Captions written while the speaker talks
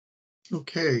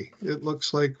Okay, it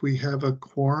looks like we have a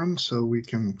quorum, so we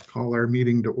can call our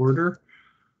meeting to order.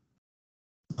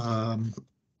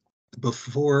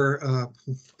 Before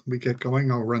we get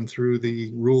going, I'll run through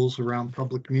the rules around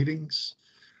public meetings.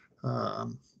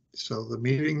 So the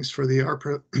meetings for the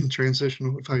ARPA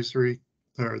Transitional Advisory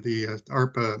or the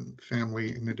ARPA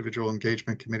Family and Individual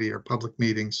Engagement Committee are public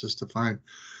meetings as defined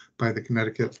by the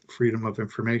Connecticut Freedom of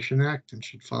Information Act and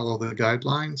should follow the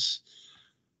guidelines.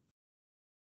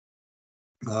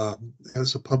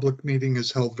 As a public meeting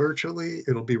is held virtually,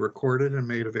 it'll be recorded and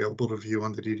made available to view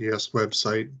on the DDS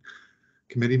website.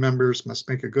 Committee members must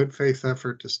make a good faith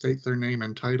effort to state their name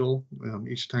and title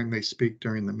each time they speak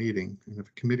during the meeting. And if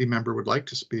a committee member would like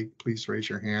to speak, please raise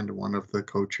your hand and one of the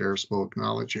co-chairs will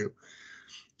acknowledge you.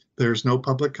 There's no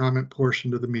public comment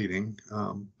portion to the meeting.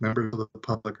 Members of the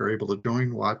public are able to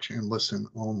join, watch, and listen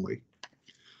only.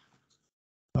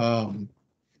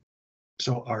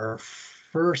 So our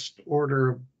first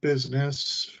order of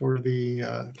business for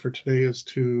today is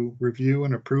to review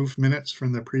and approve minutes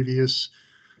from the previous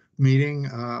meeting.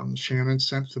 Shannon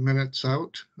sent the minutes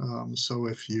out. So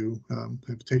if you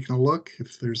have taken a look,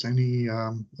 if there's any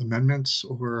amendments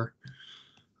or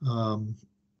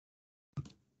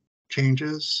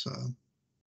changes,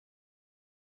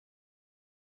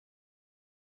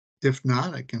 if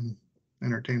not, I can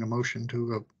entertain a motion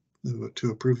to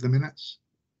approve the minutes.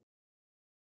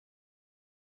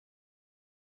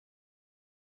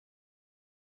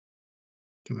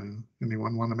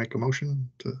 Anyone want to make a motion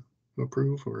to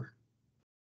approve, or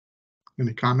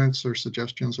any comments or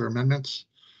suggestions or amendments?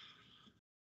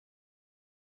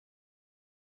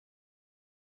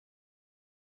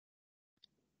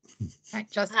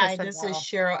 Hi, this is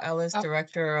Cheryl Ellis,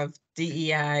 Director of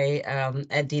DEI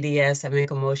at DDS. I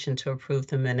make a motion to approve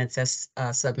the minutes as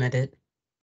submitted.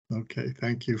 Okay,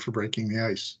 thank you for breaking the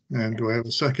ice. And do I have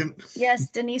a second? Yes,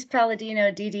 Denise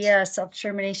Palladino, DDS,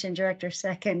 Self-Determination Director,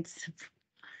 seconds.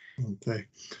 Okay,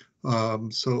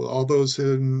 so all those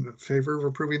in favor of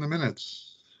approving the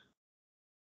minutes?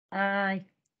 Aye.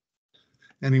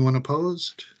 Anyone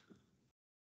opposed?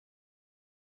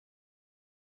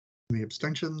 Any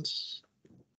abstentions?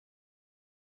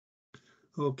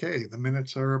 Okay, the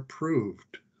minutes are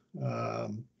approved.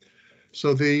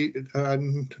 So the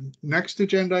next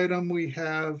agenda item we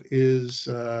have is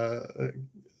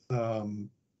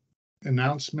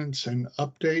announcements and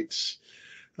updates.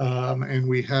 And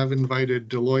we have invited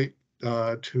Deloitte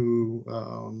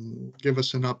to give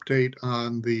us an update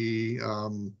on the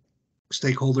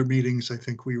stakeholder meetings. I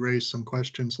think we raised some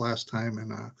questions last time,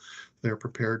 and they're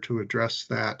prepared to address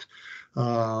that.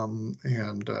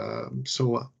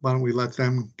 So why don't we let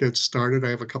them get started? I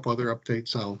have a couple other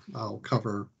updates I'll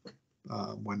cover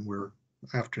when we're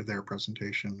after their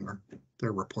presentation or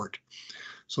their report.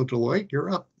 So Deloitte, you're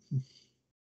up.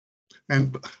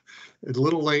 And a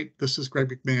little late, this is Greg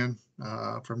McMahon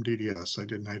from DDS. I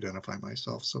didn't identify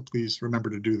myself, so please remember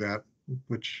to do that,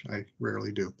 which I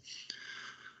rarely do.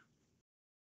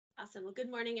 Awesome. Well, good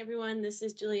morning, everyone. This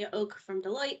is Julia Oak from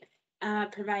Deloitte,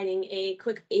 providing a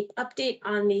quick update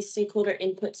on these stakeholder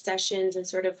input sessions and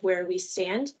sort of where we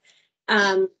stand.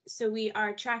 So we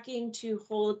are tracking to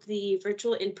hold the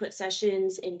virtual input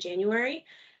sessions in January.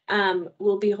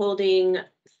 We'll be holding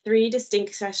 3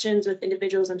 distinct sessions with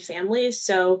individuals and families.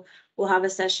 So we'll have a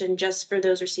session just for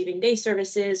those receiving day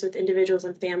services with individuals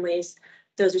and families,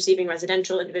 those receiving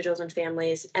residential individuals and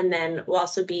families, and then we'll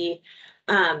also be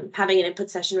having an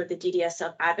input session with the DDS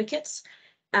self-advocates.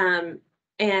 And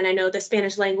I know the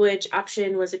Spanish language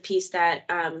option was a piece that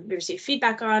we received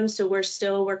feedback on, so we're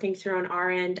still working through on our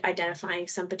end, identifying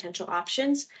some potential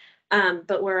options,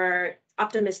 but we're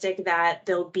optimistic that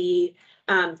there'll be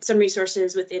some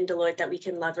resources within Deloitte that we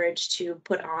can leverage to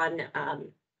put on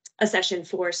a session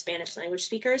for Spanish language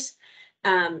speakers.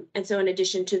 And so in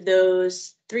addition to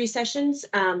those 3 sessions,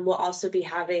 we'll also be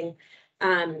having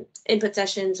input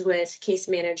sessions with case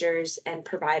managers and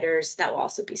providers that will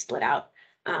also be split out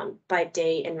by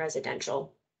day and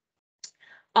residential.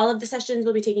 All of the sessions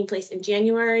will be taking place in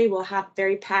January. We'll have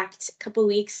very packed couple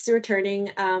weeks returning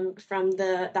from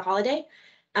the holiday.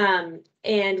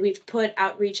 And we've put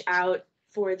outreach out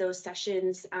for those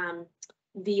sessions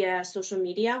via social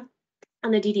media,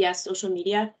 on the DDS social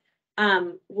media.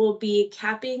 We'll be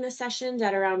capping the sessions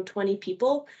at around 20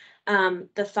 people.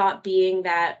 The thought being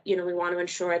that, we want to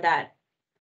ensure that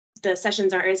the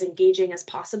sessions are as engaging as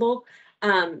possible.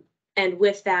 And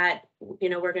with that,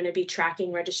 we're going to be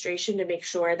tracking registration to make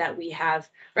sure that we have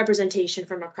representation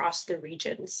from across the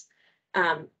regions.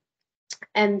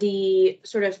 And the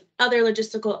sort of other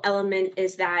logistical element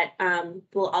is that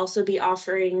we'll also be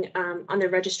offering on the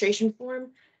registration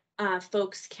form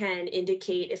folks can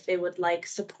indicate if they would like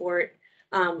support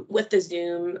with the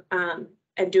Zoom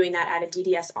and doing that at a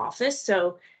DDS office.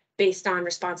 So based on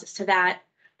responses to that,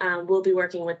 we'll be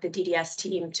working with the DDS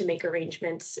team to make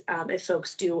arrangements if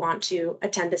folks do want to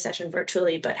attend the session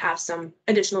virtually, but have some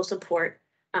additional support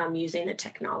using the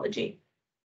technology.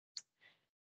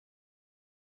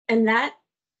 And that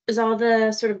is all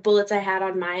the sort of bullets I had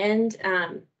on my end,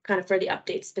 kind of for the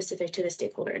updates specific to the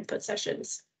stakeholder input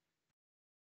sessions.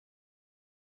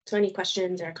 So any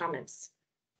questions or comments?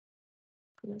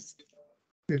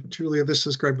 Yeah, Julia, this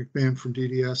is Greg McMahon from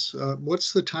DDS.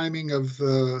 What's the timing of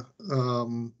the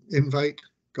invite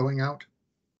going out?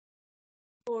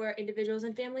 For individuals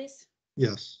and families?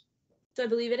 Yes. So I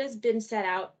believe it has been sent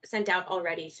out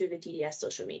already through the DDS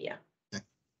social media. Okay.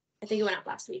 I think it went out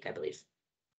last week, I believe.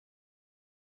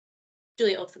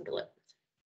 Julia Oak from Deloitte.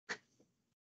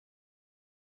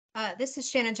 This is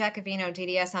Shannon Jacovino,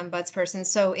 DDS Ombudsperson.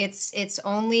 So it's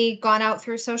only gone out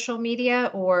through social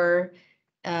media, or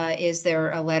is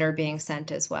there a letter being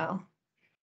sent as well?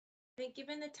 I think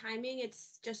given the timing,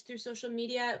 it's just through social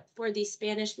media. For the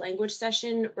Spanish language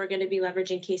session, we're going to be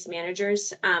leveraging case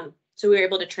managers. So we were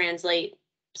able to translate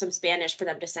some Spanish for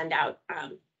them to send out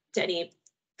to any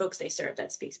folks they serve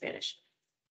that speak Spanish.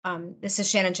 This is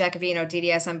Shannon Jacovino,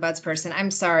 DDS Ombudsperson.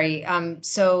 I'm sorry.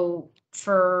 So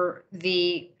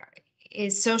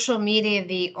is social media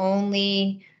the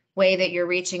only way that you're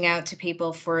reaching out to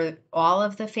people for all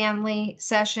of the family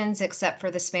sessions, except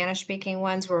for the Spanish speaking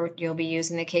ones where you'll be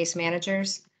using the case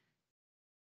managers?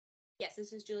 Yes,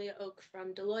 this is Julia Oak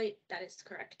from Deloitte. That is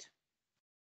correct.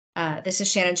 This is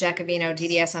Shannon Jacovino,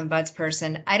 DDS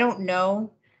Ombudsperson. I don't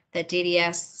know that the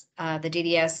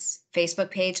DDS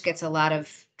Facebook page gets a lot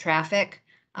of traffic.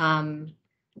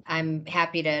 I'm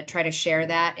happy to try to share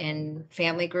that in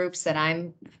family groups that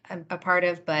I'm a part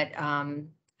of, but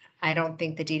I don't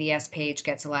think the DDS page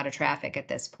gets a lot of traffic at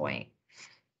this point.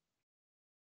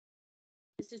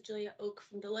 This is Julia Oak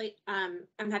from Deloitte.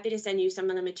 I'm happy to send you some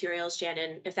of the materials,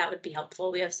 Shannon, if that would be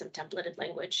helpful. We have some templated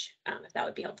language, if that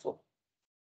would be helpful.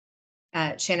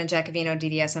 Shannon Jacovino,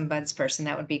 DDS Ombudsperson,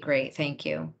 that would be great. Thank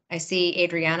you. I see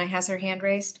Adriana has her hand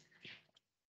raised.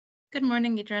 Good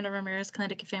morning, Adriana Ramirez,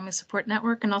 Connecticut Family Support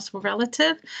Network, and also a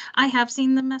relative. I have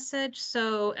seen the message,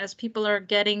 so as people are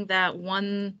getting that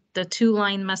the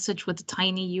 2-line message with the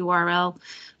tiny URL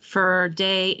for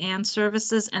day and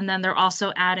services, and then they're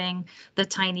also adding the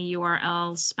tiny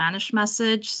URL Spanish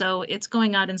message. So it's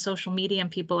going out in social media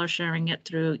and people are sharing it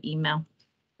through email.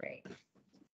 Great.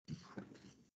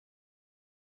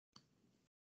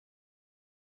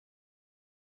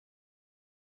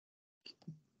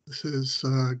 This is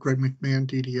Greg McMahon,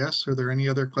 DDS. Are there any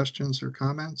other questions or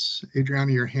comments?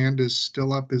 Adriana, your hand is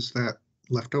still up. Is that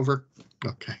leftover?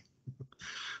 Okay.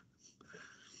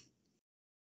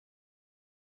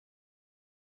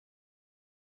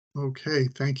 Okay,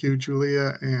 thank you,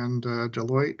 Julia and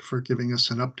Deloitte, for giving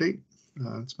us an update.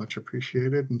 It's much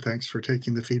appreciated, and thanks for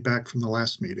taking the feedback from the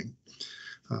last meeting.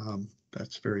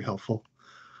 That's very helpful.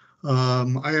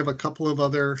 I have a couple of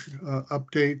other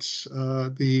updates.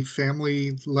 The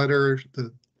family letter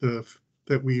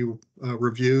that we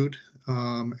reviewed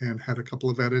and had a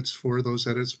couple of edits for. Those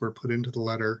edits were put into the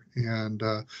letter, and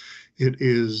it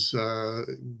is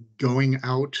going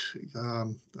out.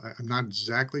 I'm not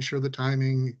exactly sure the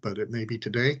timing, but it may be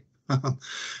today.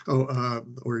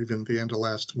 Or even the end of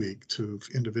last week, to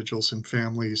individuals and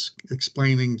families,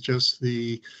 explaining just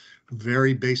the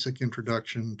very basic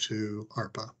introduction to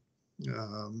ARPA.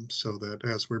 So that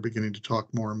as we're beginning to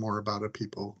talk more and more about it,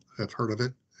 people have heard of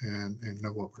it and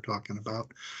know what we're talking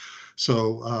about.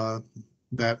 So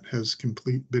that has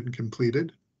been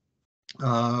completed.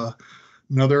 Another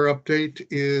update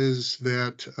is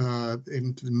that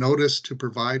in the notice to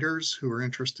providers who are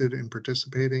interested in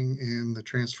participating in the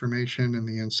transformation and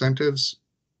the incentives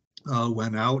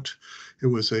went out. It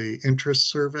was an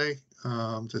interest survey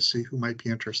to see who might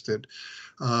be interested.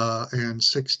 And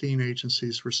 16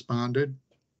 agencies responded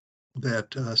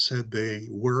that said they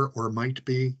were or might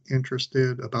be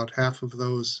interested. About half of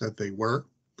those said they were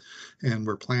and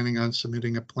were planning on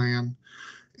submitting a plan,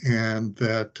 and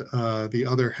that the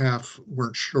other half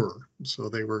weren't sure. So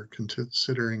they were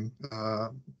considering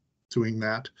doing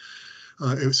that.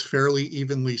 It was fairly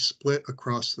evenly split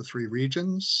across the 3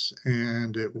 regions,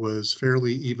 and it was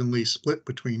fairly evenly split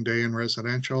between day and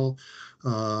residential.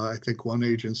 I think one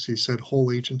agency said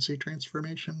whole agency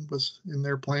transformation was in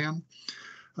their plan.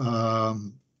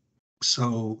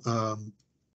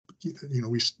 you know,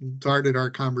 we started our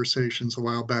conversations a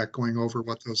while back going over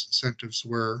what those incentives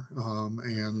were.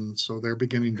 And so they're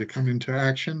beginning to come into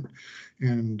action,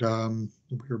 and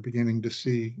we're beginning to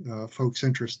see folks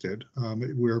interested.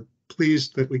 We're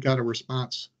pleased that we got a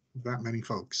response of that many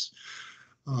folks.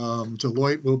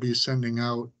 Deloitte will be sending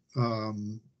out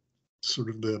sort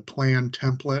of the plan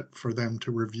template for them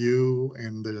to review,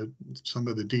 and some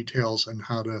of the details on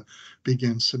how to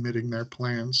begin submitting their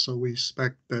plans. So we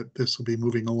expect that this will be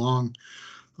moving along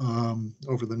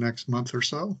over the next month or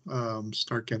so,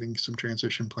 start getting some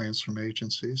transition plans from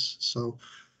agencies. So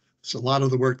a lot of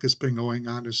the work that's been going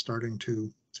on is starting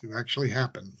to actually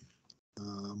happen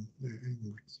and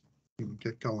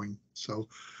get going. So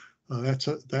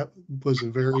that was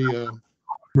a very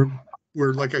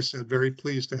we're, like I said, very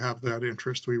pleased to have that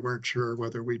interest. We weren't sure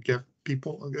whether we'd get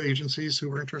agencies who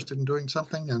were interested in doing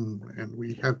something, and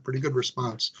we had pretty good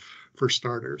response for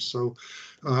starters. So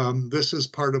this is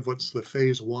part of what's the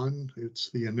phase one. It's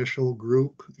the initial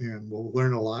group, and we'll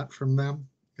learn a lot from them.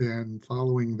 And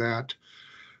following that,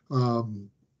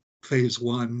 phase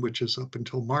one, which is up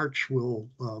until March, we'll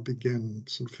begin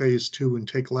some phase two and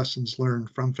take lessons learned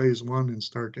from phase one and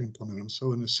start to implement them.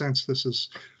 So in a sense, this is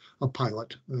a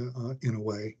pilot in a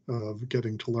way of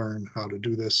getting to learn how to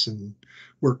do this and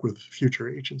work with future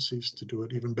agencies to do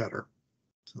it even better.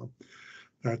 So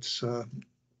that's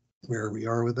where we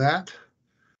are with that.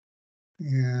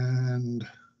 And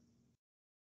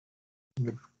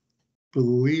I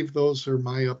believe those are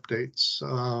my updates.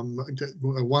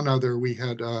 One other, we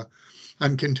had,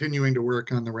 I'm continuing to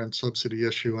work on the rent subsidy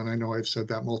issue, and I know I've said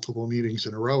that multiple meetings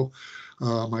in a row.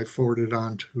 I forwarded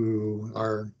on to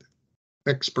our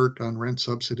expert on rent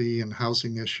subsidy and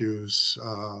housing issues,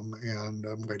 and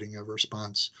I'm waiting a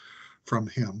response from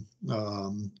him.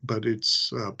 But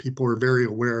it's people are very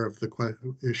aware of the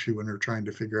issue and are trying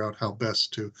to figure out how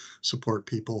best to support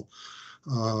people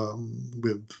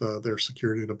with their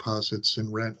security deposits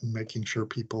and rent, and making sure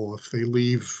people, if they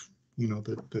leave, you know,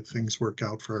 that things work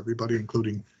out for everybody,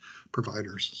 including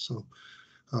providers. So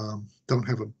don't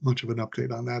have much of an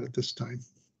update on that at this time.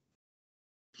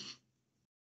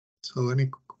 So any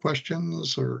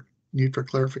questions or need for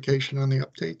clarification on the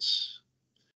updates?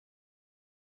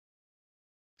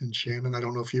 And Shannon, I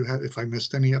don't know if I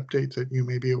missed any updates that you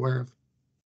may be aware of.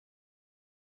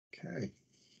 Okay.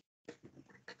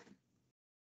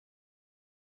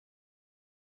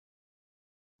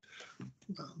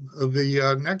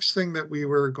 The next thing that we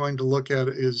were going to look at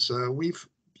is we've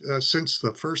since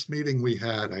the first meeting we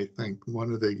had, I think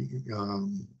one of the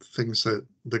things that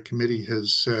the committee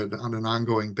has said on an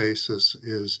ongoing basis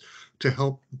is to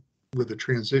help with the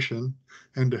transition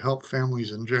and to help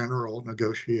families in general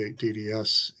negotiate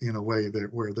DDS in a way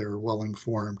where they're well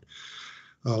informed.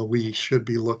 We should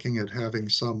be looking at having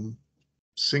some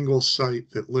single site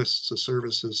that lists the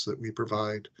services that we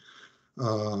provide,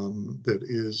 that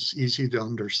is easy to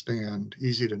understand,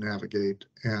 easy to navigate,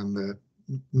 and that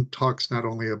talks not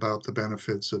only about the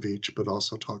benefits of each, but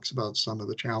also talks about some of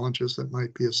the challenges that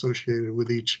might be associated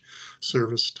with each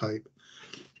service type.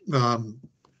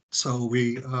 So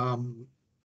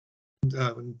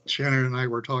Shannon and I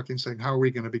were talking, saying, how are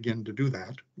we going to begin to do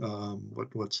that?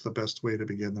 What's the best way to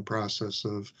begin the process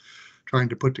of trying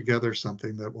to put together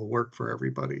something that will work for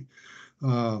everybody?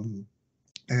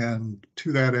 And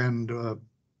to that end,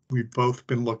 we've both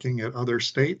been looking at other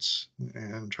states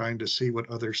and trying to see what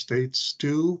other states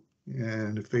do,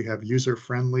 and if they have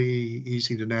user-friendly,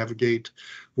 easy to navigate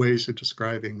ways of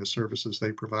describing the services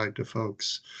they provide to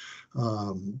folks.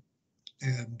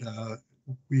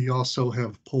 We also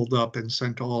have pulled up and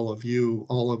sent all of you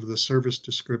all of the service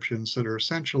descriptions that are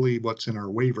essentially what's in our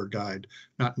waiver guide,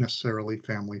 not necessarily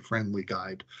family-friendly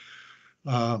guide.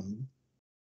 And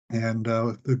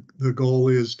the goal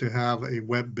is to have a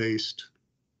web-based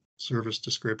service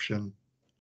description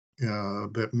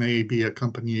that may be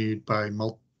accompanied by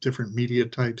different media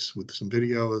types with some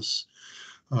videos,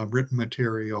 written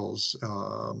materials,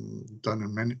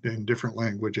 done in different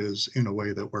languages in a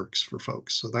way that works for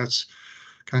folks. So that's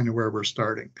kind of where we're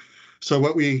starting. So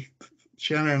what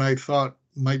Shannon and I thought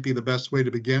might be the best way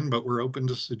to begin, but we're open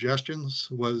to suggestions,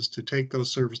 was to take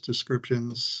those service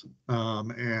descriptions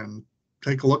and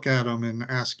take a look at them and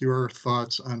ask your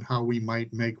thoughts on how we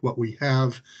might make what we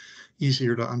have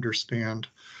easier to understand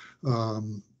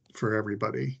for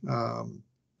everybody. And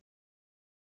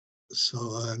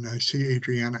I see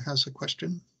Adriana has a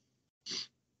question.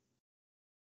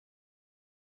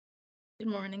 Good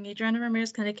morning, Adriana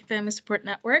Ramirez, Connecticut Family Support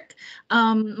Network.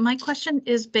 My question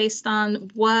is based on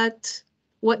what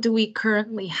what do we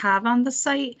currently have on the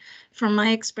site? From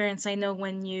my experience, I know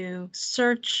when you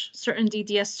search certain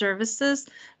DDS services,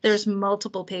 there's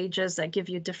multiple pages that give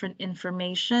you different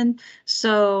information.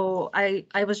 So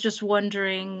I was just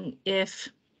wondering if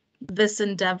this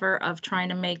endeavor of trying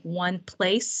to make one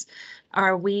place,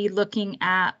 are we looking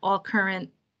at all current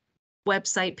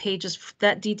website pages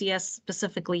that DDS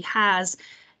specifically has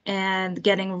and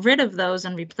getting rid of those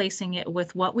and replacing it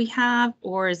with what we have?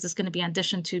 Or is this going to be in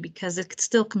addition to, because it could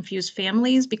still confuse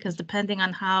families, because depending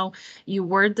on how you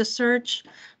word the search,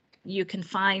 you can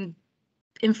find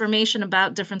information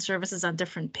about different services on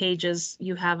different pages.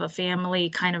 You have a family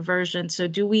kind of version. So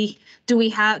do we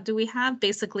have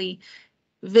basically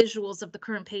visuals of the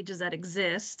current pages that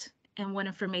exist and what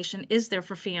information is there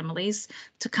for families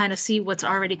to kind of see what's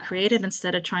already created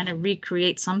instead of trying to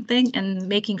recreate something, and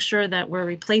making sure that we're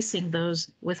replacing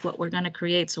those with what we're going to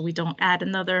create so we don't add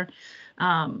another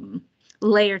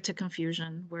layer to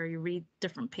confusion where you read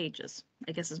different pages,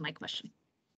 I guess is my question.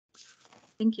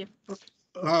 Thank you.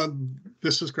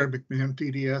 This is Greg McMahon,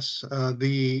 DDS.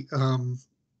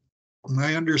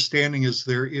 My understanding is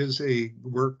there is a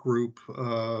work group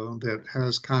that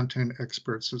has content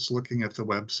experts that's looking at the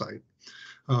website,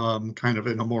 kind of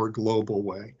in a more global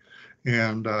way.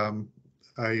 And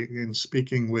in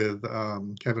speaking with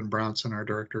Kevin Bronson, our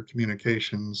Director of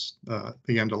Communications, at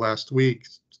the end of last week,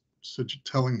 so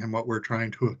telling him what we're trying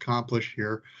to accomplish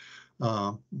here.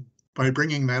 By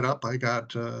bringing that up, I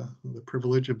got the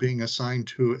privilege of being assigned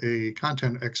to a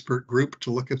content expert group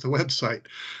to look at the website.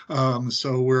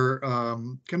 So we're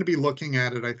going to be looking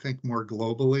at it, I think, more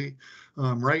globally.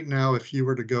 Right now, if you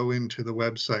were to go into the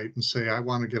website and say, I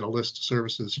want to get a list of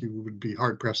services, you would be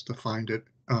hard pressed to find it.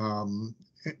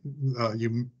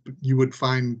 You would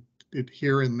find it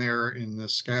here and there in the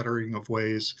scattering of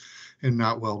ways and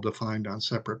not well defined on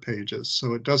separate pages.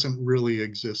 So it doesn't really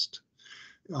exist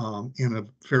in a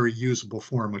very usable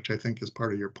form, which I think is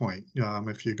part of your point.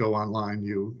 If you go online,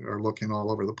 you are looking all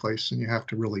over the place and you have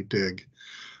to really dig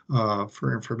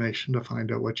for information to find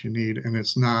out what you need, and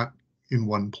it's not in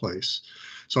one place.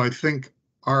 So I think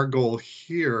our goal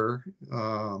here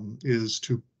is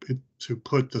to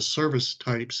put the service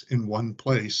types in one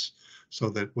place, so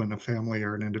that when a family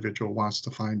or an individual wants to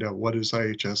find out what is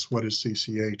IHS, what is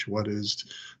CCH, what is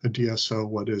a DSO,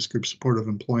 what is group supportive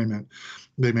employment,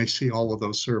 they may see all of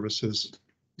those services,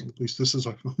 at least this is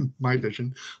my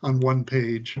vision, on one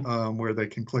page where they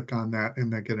can click on that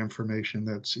and they get information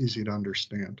that's easy to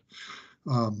understand.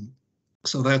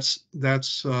 So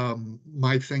that's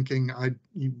my thinking.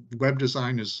 Web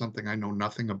design is something I know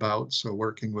nothing about, so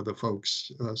working with the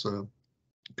folks as a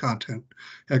content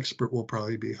expert will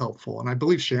probably be helpful. And I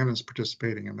believe Shannon's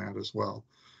participating in that as well.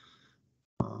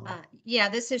 Yeah,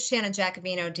 this is Shannon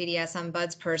Jacobino, DDS. I'm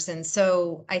Bud's person.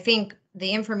 So I think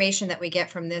the information that we get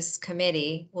from this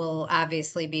committee will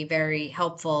obviously be very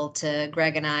helpful to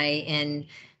Greg and I in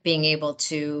being able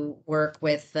to work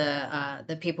with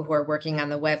the people who are working on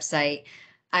the website.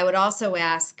 I would also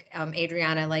ask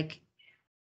Adriana, like,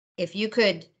 if you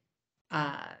could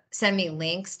send me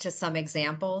links to some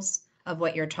examples of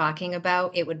what you're talking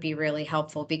about, it would be really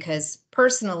helpful, because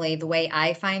personally, the way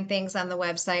I find things on the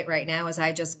website right now is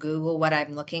I just Google what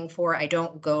I'm looking for. I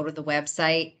don't go to the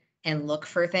website and look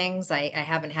for things. I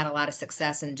haven't had a lot of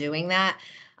success in doing that.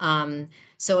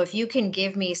 So if you can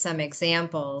give me some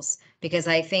examples, because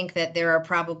I think that there are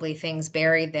probably things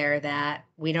buried there that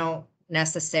we don't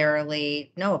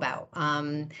necessarily know about.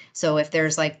 So if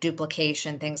there's like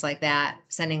duplication, things like that,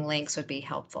 sending links would be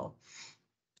helpful.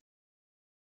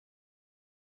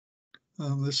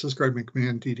 This is Greg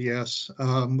McMahon, DDS.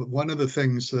 One of the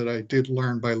things that I did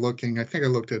learn by looking, I think I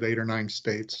looked at 8 or 9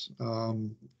 states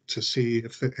to see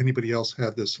if anybody else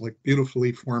had this like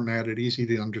beautifully formatted, easy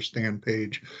to understand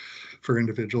page for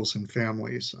individuals and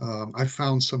families. I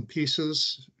found some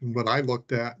pieces in what I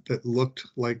looked at that looked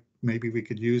like maybe we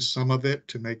could use some of it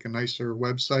to make a nicer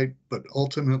website, but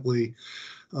ultimately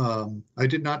I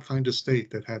did not find a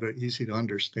state that had an easy to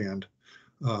understand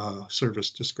service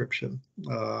description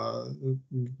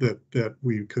that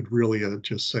we could really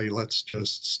just say, let's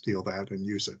just steal that and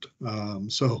use it.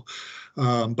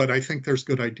 But I think there's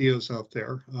good ideas out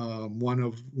there.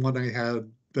 One I had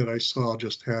that I saw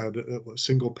just had a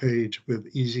single page with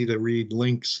easy to read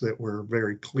links that were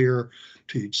very clear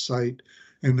to each site.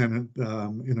 And then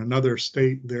in another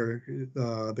state there,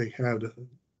 they had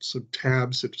some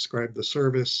tabs that describe the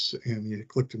service, and you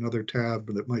clicked another tab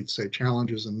that might say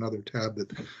challenges and another tab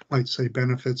that might say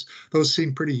benefits. Those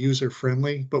seem pretty user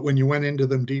friendly, but when you went into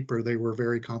them deeper, they were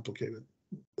very complicated.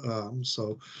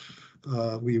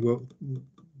 We will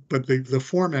but the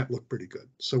format looked pretty good.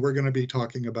 So we're going to be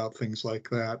talking about things like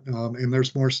that. And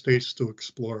there's more states to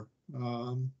explore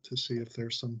to see if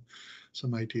there's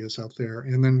some ideas out there.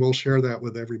 And then we'll share that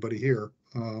with everybody here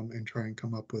and try and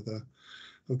come up with a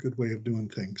good way of doing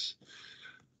things.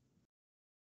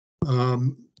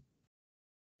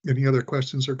 Any other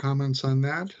questions or comments on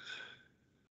that?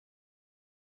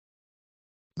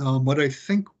 What I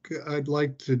think I'd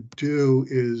like to do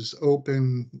is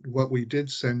open what we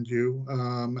did send you.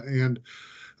 And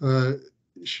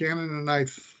Shannon and I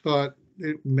thought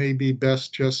it may be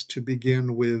best just to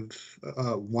begin with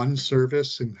one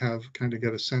service and kind of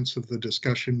get a sense of the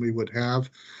discussion we would have.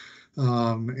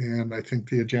 And I think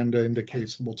the agenda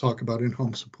indicates we'll talk about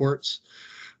in-home supports.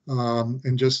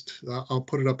 And just I'll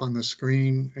put it up on the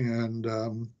screen,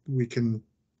 and we can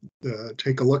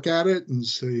take a look at it and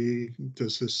see,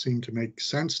 does this seem to make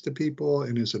sense to people,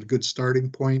 and is it a good starting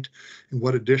point, and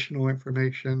what additional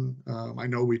information? I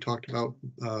know we talked about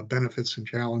benefits and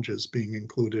challenges being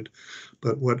included,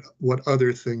 but what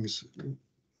other things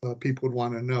people would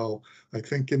want to know? I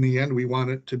think in the end we want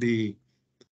it to be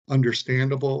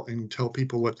understandable and tell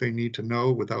people what they need to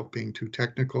know without being too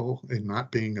technical and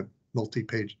not being a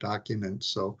multi-page document.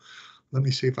 So let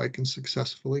me see if I can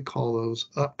successfully call those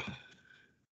up.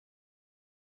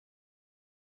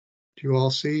 Do you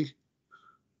all see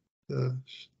the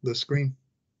screen?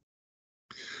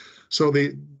 So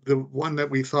the one that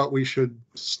we thought we should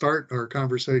start our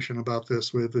conversation about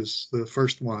this with is the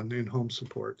first one, in-home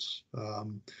supports.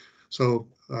 So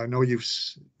I know you've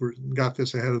got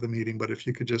this ahead of the meeting, but if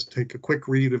you could just take a quick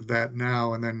read of that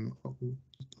now, and then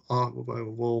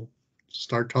we'll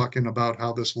start talking about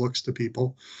how this looks to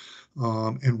people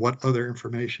and what other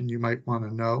information you might want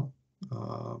to know.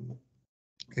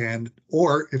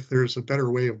 Or if there's a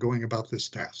better way of going about this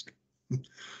task.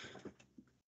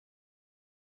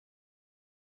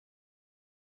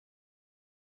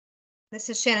 This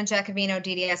is Shannon Giacovino,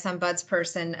 DDS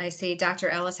Ombudsperson. I see Dr.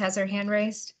 Ellis has her hand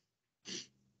raised.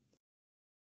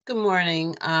 Good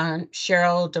morning,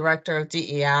 Cheryl, Director of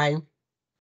DEI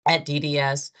at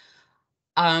DDS.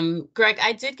 Greg,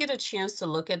 I did get a chance to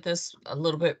look at this a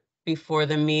little bit before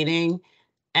the meeting,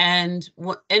 and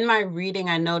in my reading,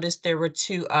 I noticed there were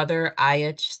two other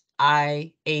IHS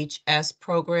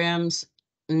programs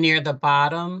near the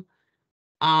bottom.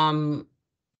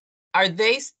 Are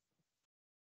they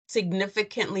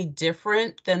significantly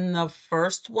different than the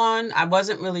first one? I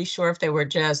wasn't really sure if they were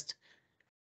just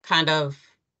kind of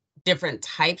different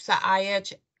types of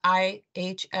IHS,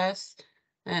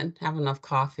 and have enough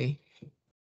coffee.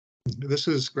 This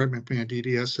is Greg McMahon,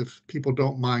 DDS. If people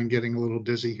don't mind getting a little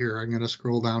dizzy here, I'm going to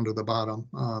scroll down to the bottom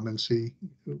and see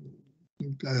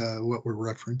what we're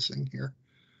referencing here.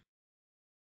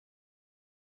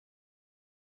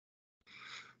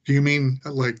 Do you mean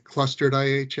like clustered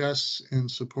IHS and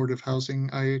supportive housing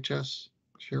IHS,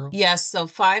 Cheryl? Yes, so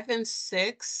 5 and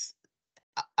 6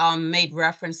 made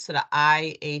reference to the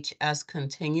IHS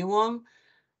continuum.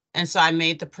 And so I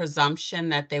made the presumption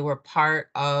that they were part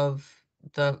of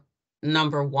the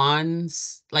number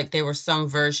ones, like they were some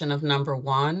version of number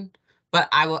one, but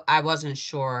I wasn't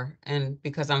sure. And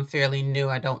because I'm fairly new,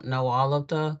 I don't know all of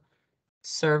the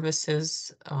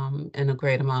services in a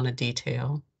great amount of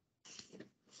detail.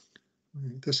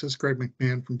 This is Greg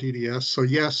McMahon from DDS. So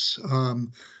yes,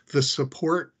 the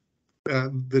support,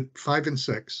 the 5 and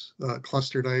 6,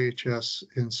 clustered IHS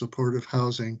and supportive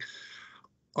housing,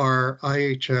 are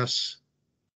IHS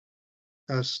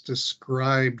as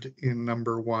described in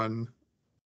number 1,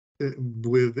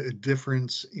 with a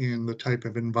difference in the type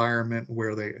of environment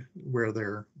where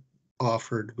they're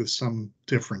offered, with some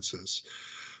differences.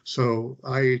 So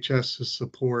IHS is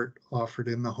support offered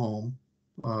in the home,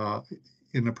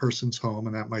 in a person's home,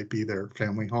 and that might be their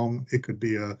family home. It could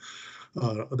be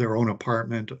their own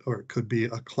apartment, or it could be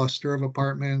a cluster of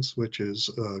apartments, which is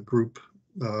a group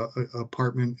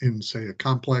apartment in, say, a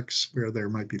complex where there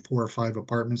might be 4 or 5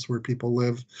 apartments where people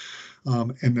live.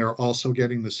 And they're also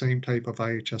getting the same type of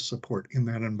IHS support in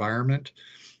that environment.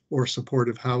 Or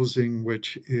supportive housing,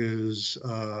 which is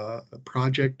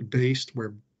project-based,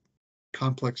 where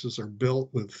complexes are built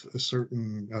with a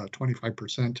certain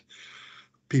 25%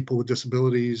 people with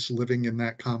disabilities living in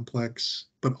that complex,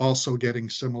 but also getting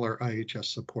similar IHS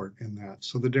support in that.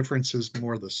 So the difference is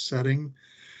more the setting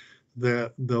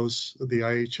that the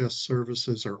IHS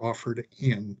services are offered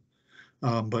in.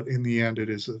 But in the end, it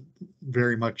is a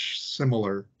very much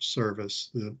similar service.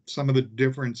 Some of the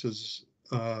differences,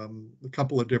 a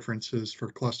couple of differences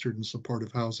for clustered and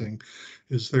supportive housing,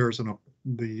 is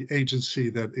the agency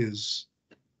that is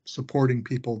supporting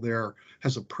people there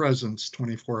has a presence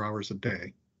 24 hours a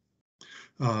day.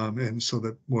 And so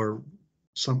that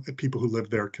some people who live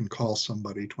there can call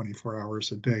somebody 24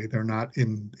 hours a day. They're not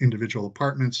in individual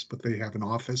apartments, but they have an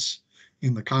office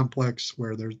in the complex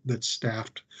where that's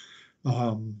staffed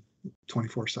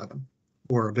 24/7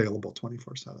 or available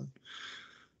 24/7.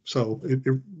 So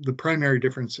the primary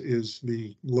difference is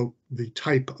the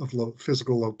type of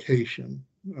physical location,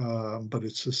 but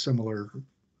it's a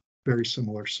very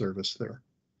similar service there.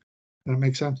 That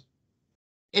make sense?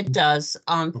 It does.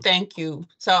 Thank you.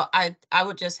 So I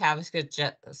would just have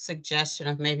a suggestion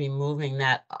of maybe moving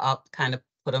that up, kind of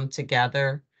put them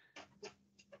together.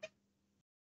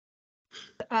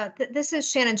 This is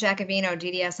Shannon Giacovino,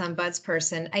 DDS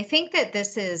Ombudsperson. I think that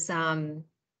this is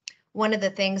one of the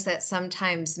things that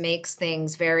sometimes makes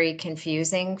things very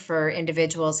confusing for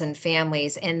individuals and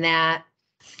families, in that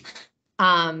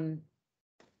I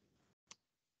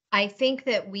think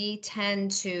that we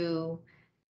tend to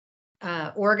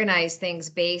organize things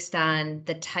based on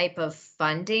the type of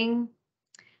funding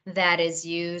that is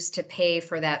used to pay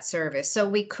for that service. So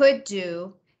we could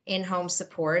do in-home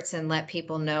supports and let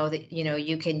people know that, you know,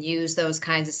 you can use those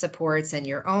kinds of supports in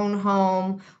your own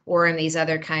home or in these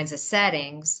other kinds of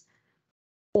settings.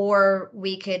 Or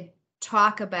we could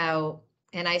talk about,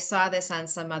 and I saw this on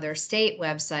some other state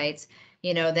websites,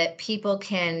 you know, that people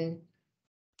can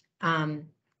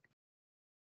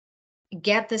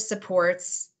get the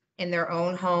supports in their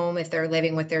own home if they're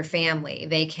living with their family.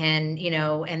 They can, you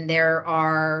know, and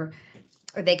or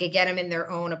they could get them in their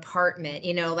own apartment,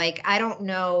 you know, like, I don't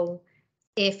know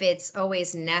if it's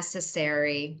always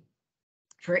necessary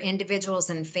for individuals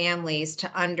and families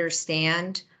to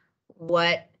understand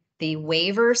what the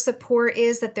waiver support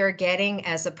is that they're getting,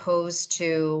 as opposed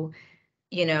to,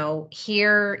 you know,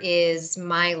 here is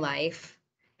my life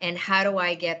and how do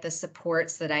I get the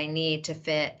supports that I need to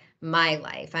fit my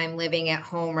life? I'm living at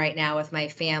home right now with my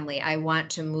family. I want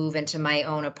to move into my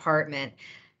own apartment.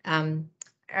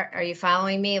 Are you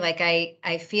following me? Like,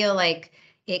 I feel like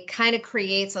it kind of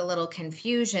creates a little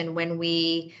confusion when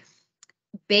we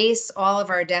base all of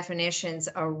our definitions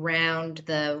around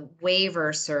the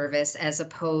waiver service as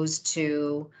opposed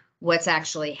to what's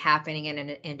actually happening in an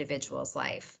individual's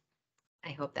life. I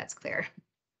hope that's clear.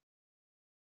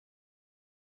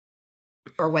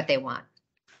 Or what they want.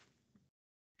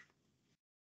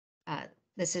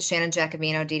 This is Shannon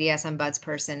Giacovino, DDS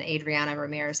Ombudsperson. Adriana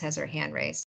Ramirez has her hand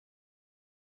raised.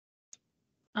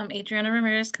 Adriana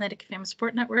Ramirez, Connecticut Family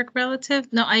Support Network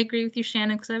relative. No, I agree with you,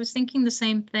 Shannon, because I was thinking the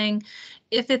same thing.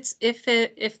 If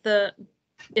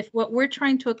what we're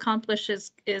trying to accomplish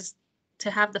is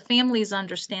to have the families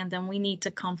understand, then we need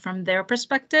to come from their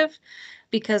perspective,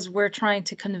 because we're trying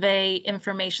to convey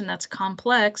information that's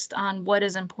complex on what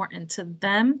is important to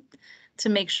them to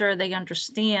make sure they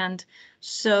understand.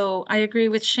 So I agree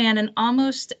with Shannon,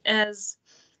 almost as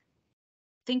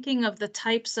thinking of the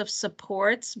types of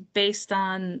supports based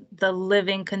on the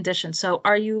living condition. So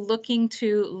are you looking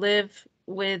to live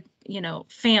with, you know,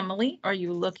 family? Are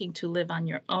you looking to live on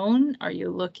your own? Are you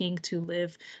looking to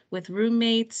live with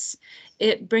roommates?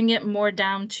 Bring it more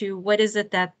down to what is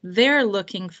it that they're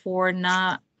looking for,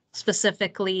 not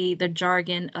specifically the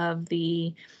jargon of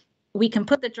we can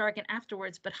put the jargon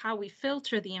afterwards, but how we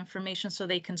filter the information so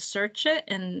they can search it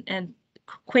and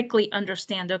quickly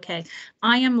understand, okay,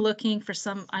 I am looking for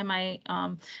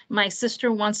my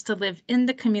sister wants to live in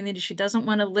the community. She doesn't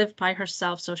want to live by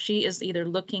herself. So she is either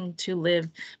looking to live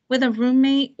with a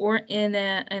roommate or in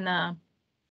a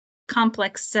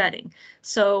complex setting.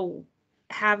 So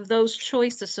have those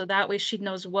choices so that way she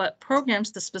knows what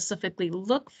programs to specifically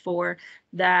look for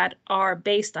that are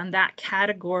based on that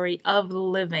category of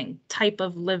living, type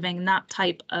of living, not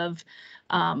type of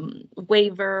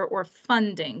waiver or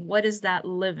funding. What is that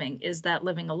living? Is that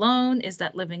living alone? Is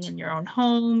that living in your own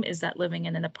home? Is that living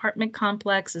in an apartment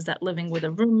complex? Is that living with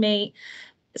a roommate?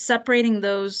 Separating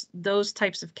those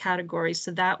types of categories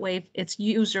so that way it's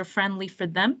user friendly for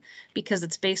them, because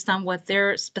it's based on what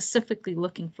they're specifically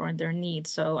looking for in their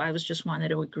needs. So I just wanted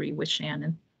to agree with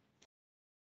Shannon.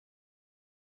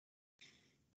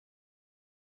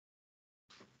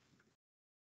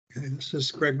 Okay, this is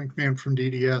Greg McMahon from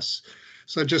DDS.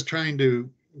 So just trying to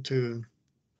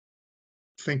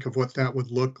think of what that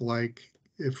would look like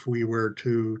if we were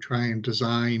to try and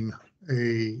design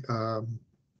a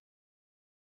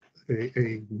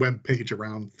web page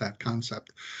around that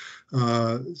concept.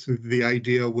 So the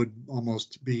idea would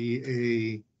almost be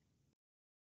a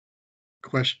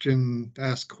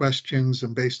ask questions,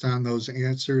 and based on those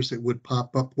answers, it would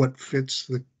pop up what fits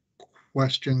the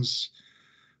questions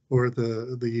or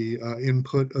the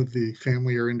input of the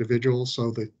family or individual.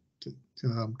 So that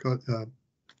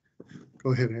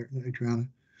go ahead, Adriana.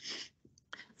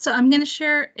 So I'm going to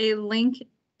share a link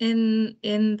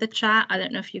in the chat. I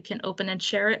don't know if you can open and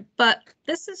share it, but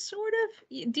this is sort of,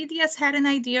 DDS had an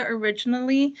idea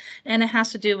originally, and it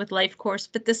has to do with life course,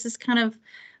 but this is kind of,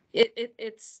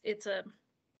 it's a,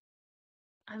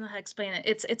 I don't know how to explain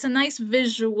it. It's a nice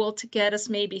visual to get us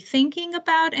maybe thinking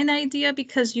about an idea,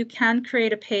 because you can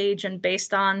create a page and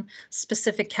based on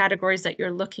specific categories that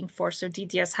you're looking for. So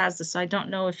DDS has this. So I don't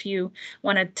know if you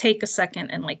want to take a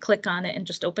second and like click on it and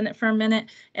just open it for a minute,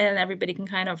 and everybody can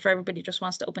kind of, for everybody just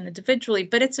wants to open individually,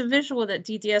 but it's a visual that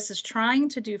DDS is trying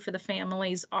to do for the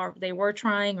families, or they were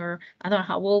trying, or I don't know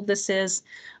how old this is.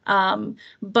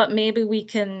 But maybe we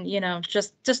can, you know,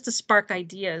 just to spark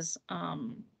ideas.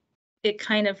 It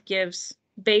kind of gives,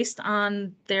 based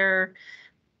on their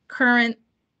current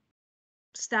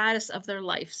status of their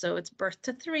life. So it's birth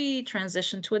to 3,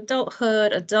 transition to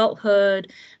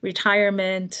adulthood,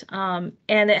 retirement, and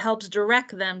it helps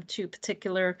direct them to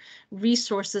particular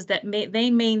resources that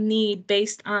they may need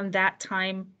based on that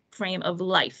time frame of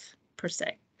life per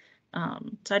se.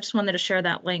 So I just wanted to share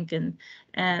that link and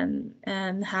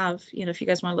have, you know, if you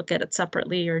guys want to look at it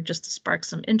separately or just to spark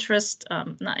some interest,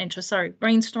 not interest, sorry,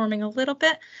 brainstorming a little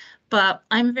bit. But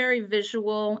I'm very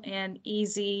visual and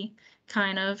easy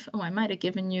kind of. Oh, I might have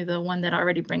given you the one that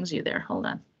already brings you there. Hold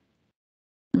on.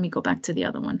 Let me go back to the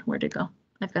other one. Where'd it go?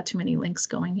 I've got too many links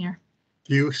going here.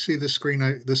 Do you see the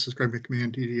screen? This is Greg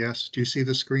McMahon, DDS. Do you see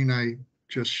the screen I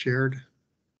just shared?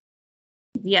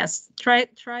 Yes, try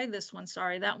this one.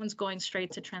 Sorry, that one's going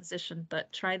straight to transition,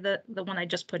 but try the one I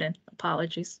just put in.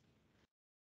 Apologies.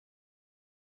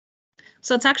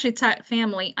 So it's actually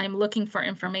family. I'm looking for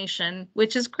information,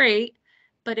 which is great,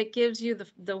 but it gives you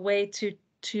the way to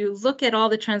look at all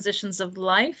the transitions of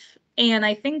life. And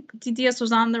I think DDS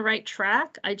was on the right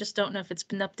track. I just don't know if it's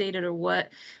been updated or what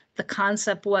the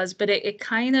concept was, but it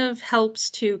kind of helps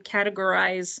to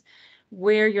categorize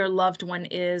where your loved one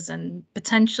is and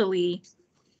potentially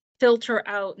filter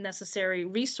out necessary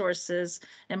resources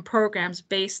and programs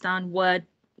based on what,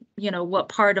 you know, what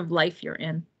part of life you're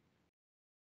in.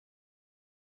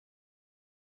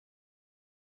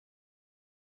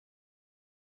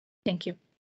 Thank you.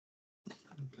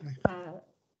 Okay.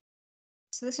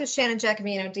 So this is Shannon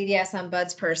Giacomino, DDS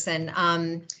ombudsperson.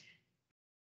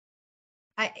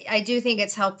 I do think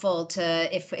it's helpful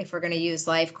to, if we're going to use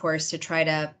life course, to try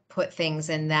to put things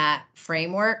in that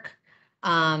framework.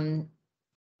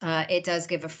 It does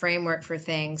give a framework for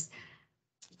things.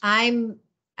 I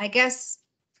guess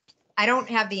I don't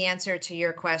have the answer to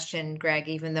your question, Greg,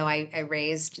 even though I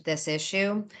raised this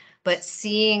issue, but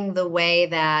seeing the way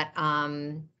that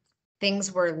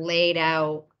things were laid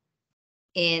out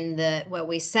in what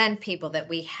we send people, that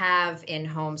we have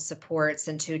in-home supports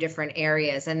in 2 different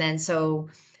areas. And then, so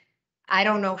I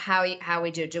don't know how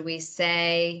we do we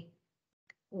say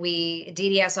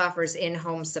DDS offers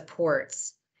in-home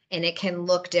supports, and it can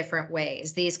look different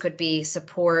ways. These could be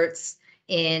supports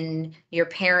in your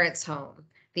parents' home.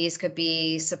 These could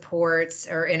be supports,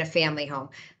 or in a family home.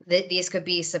 These could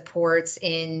be supports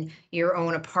in your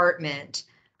own apartment.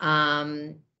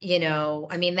 You know,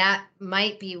 I mean, that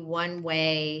might be one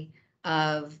way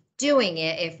of doing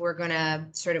it if we're going to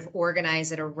sort of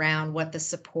organize it around what the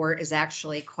support is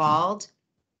actually called.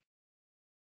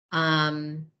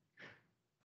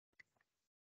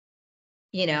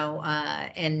 You know,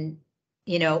 and,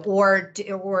 you know, or,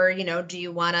 you know, do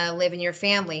you want to live in your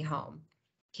family home?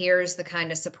 Here's the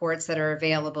kind of supports that are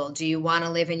available. Do you want to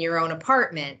live in your own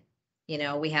apartment? You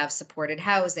know, we have supported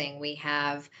housing. We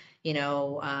have, you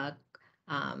know,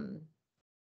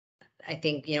 I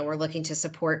think, you know, we're looking to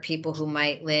support people who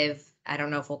might live, I don't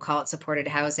know if we'll call it supported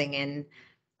housing, in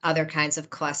other kinds of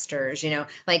clusters, you know,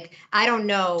 like, I don't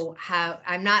know how,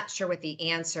 I'm not sure what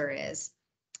the answer is,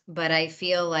 but I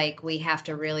feel like we have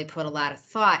to really put a lot of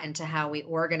thought into how we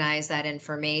organize that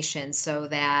information so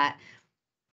that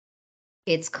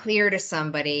it's clear to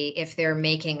somebody, if they're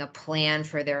making a plan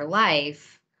for their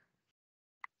life,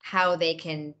 how they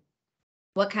can,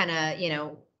 what kind of, you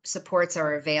know, supports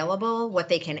are available, what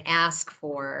they can ask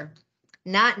for,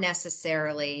 not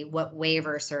necessarily what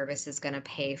waiver service is going to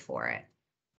pay for it.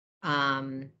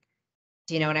 Do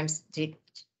you know what I'm? Yeah,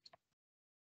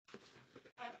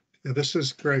 this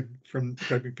is Greg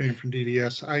McMahon from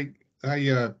DDS.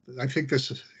 I think this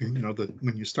is, you know,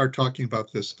 when you start talking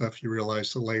about this stuff, you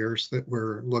realize the layers that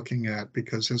we're looking at,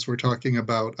 because as we're talking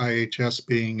about IHS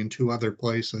being in 2 other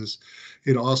places,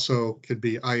 it also could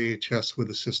be IHS with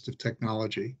assistive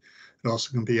technology. It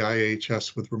also can be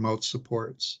IHS with remote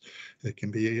supports. It can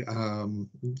be,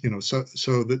 you know, so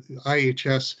the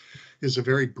IHS is a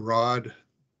very broad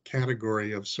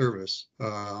category of service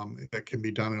that can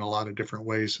be done in a lot of different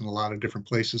ways in a lot of different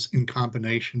places in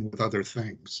combination with other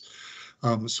things.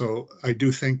 So I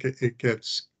do think it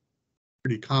gets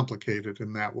pretty complicated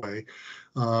in that way.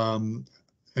 And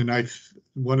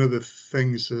one of the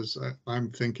things is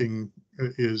I'm thinking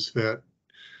is that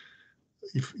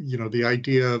if, you know, the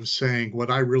idea of saying what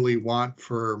I really want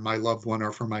for my loved one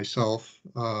or for myself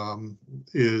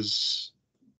is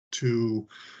to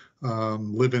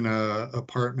live in a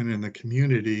apartment in the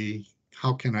community.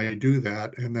 How can I do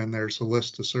that? And then there's a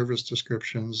list of service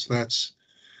descriptions. That's,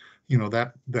 you know,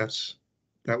 that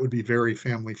would be very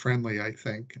family friendly, I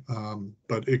think.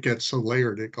 But it gets so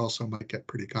layered, it also might get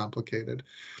pretty complicated.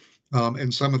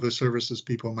 And some of the services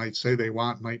people might say they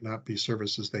want might not be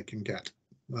services they can get,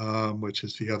 which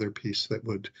is the other piece that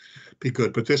would be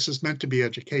good. But this is meant to be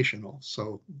educational.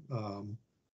 So,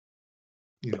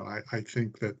 you know, I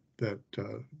think that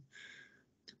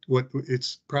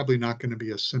it's probably not going to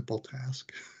be a simple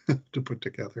task to put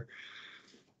together.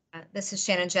 This is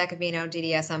Shannon Jacobino,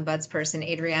 DDS ombudsperson.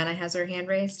 Adriana has her hand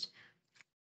raised.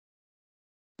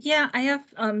 Yeah, I have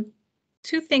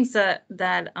two things that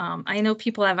I know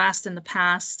people have asked in the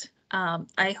past.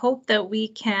 I hope that we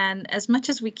can, as much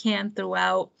as we can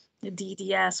throughout the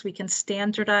DDS, we can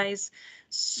standardize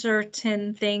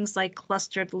certain things like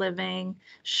clustered living,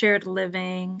 shared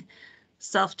living,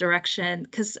 self-direction,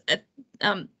 because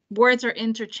words are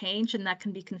interchanged and that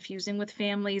can be confusing with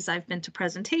families. I've been to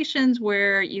presentations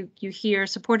where you hear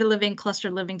supported living,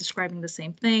 clustered living describing the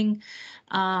same thing.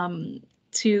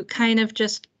 To kind of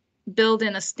just build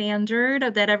in a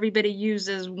standard that everybody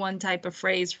uses one type of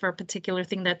phrase for a particular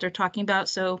thing that they're talking about.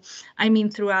 So I mean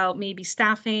throughout maybe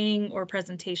staffing or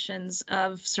presentations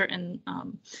of certain,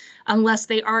 unless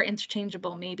they are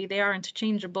interchangeable, maybe they are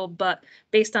interchangeable, but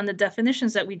based on the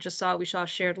definitions that we saw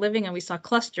shared living and we saw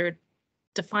clustered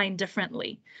defined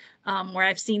differently, where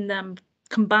I've seen them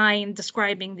combined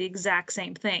describing the exact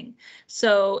same thing.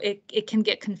 So it can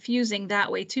get confusing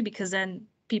that way too, because then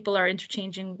people are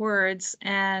interchanging words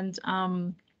and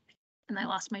I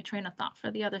lost my train of thought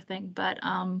for the other thing, but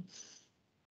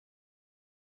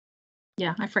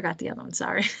yeah, I forgot the other one,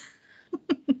 sorry.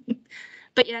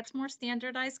 But yeah, it's more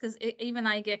standardized because even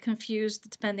I get confused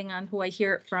depending on who I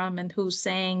hear it from and who's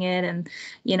saying it, and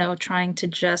you know, trying to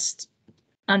just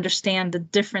understand the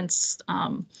differences.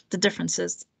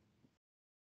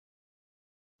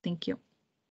 Thank you.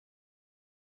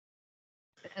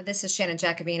 This is Shannon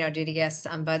Jacobino, DDS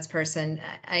ombudsperson.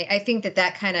 I think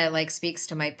that kind of like speaks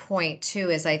to my point too,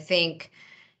 is I think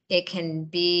it can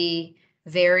be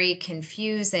very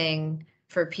confusing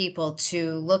for people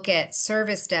to look at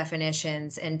service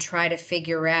definitions and try to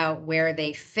figure out where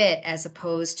they fit, as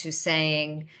opposed to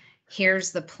saying,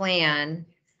 here's the plan,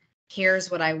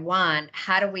 here's what I want.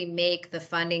 How do we make the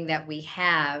funding that we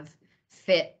have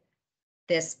fit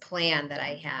this plan that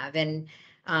I have? And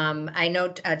I know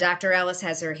Dr. Ellis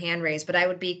has her hand raised, but I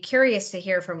would be curious to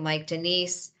hear from like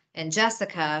Denise and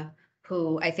Jessica,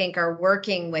 who I think are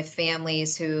working with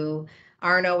families who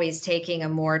aren't always taking a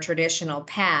more traditional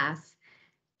path,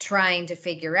 trying to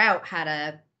figure out how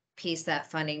to piece that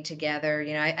funding together.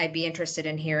 You know, I'd be interested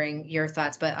in hearing your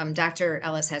thoughts, but Dr.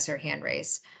 Ellis has her hand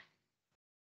raised.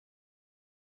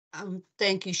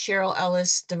 Thank you, Cheryl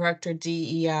Ellis, Director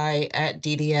DEI at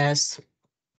DDS.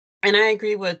 And I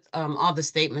agree with all the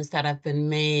statements that have been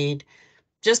made.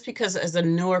 Just because as a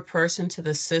newer person to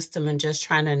the system and just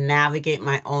trying to navigate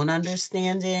my own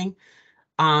understanding,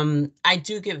 I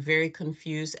do get very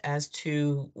confused as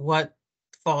to what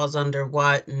falls under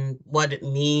what and what it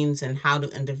means and how do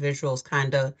individuals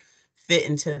kind of fit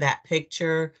into that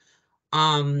picture.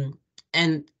 And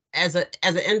as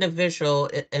an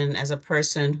individual and as a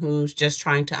person who's just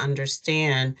trying to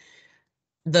understand,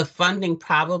 the funding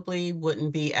probably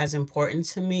wouldn't be as important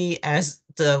to me as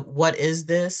the what is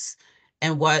this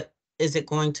and what is it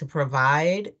going to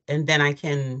provide, and then I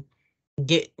can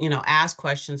get, you know, ask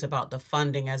questions about the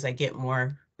funding as I get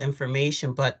more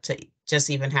information, but to just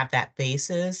even have that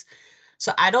basis.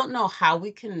 So I don't know how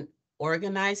we can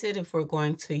organize it if we're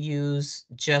going to use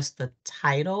just the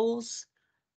titles,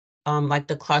 like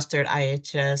the clustered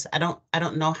IHS. I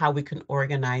don't know how we can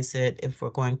organize it if we're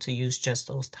going to use just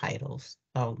those titles.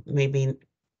 So maybe,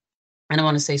 I don't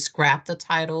want to say scrap the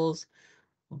titles,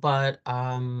 but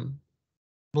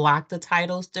block the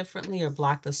titles differently or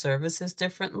block the services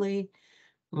differently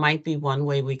might be one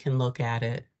way we can look at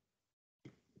it.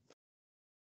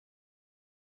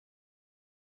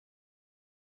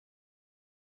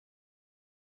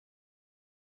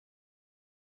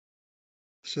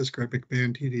 Says Greg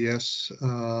McMahon, TDS.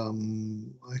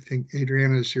 I think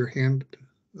Adriana, is your hand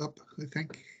up, I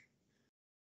think.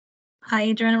 Hi,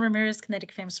 Adriana Ramirez,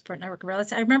 Connecticut Family Support Network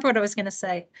Relative. I remember what I was going to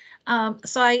say.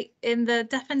 In the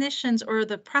definitions or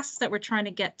the process that we're trying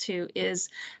to get to is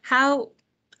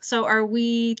so are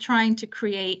we trying to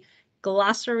create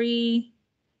glossary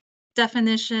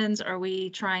definitions? Are we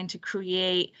trying to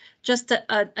create just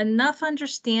enough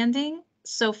understanding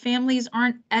so families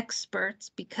aren't experts,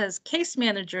 because case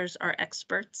managers are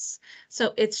experts?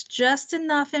 So it's just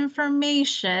enough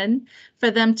information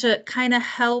for them to kind of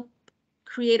help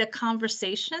create a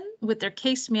conversation with their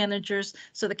case managers,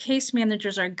 so the case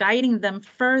managers are guiding them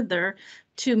further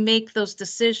to make those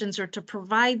decisions or to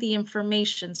provide the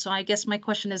information. So I guess my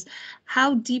question is,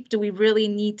 how deep do we really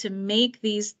need to make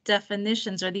these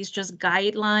definitions? Are these just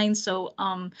guidelines so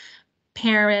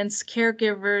parents,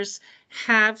 caregivers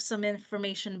have some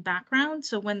information background,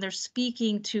 so when they're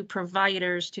speaking to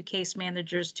providers, to case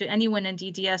managers, to anyone in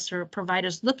DDS or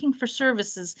providers looking for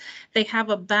services, they have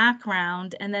a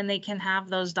background, and then they can have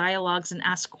those dialogues and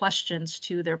ask questions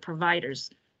to their providers?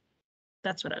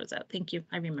 That's what I was at. Thank you.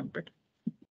 I remembered.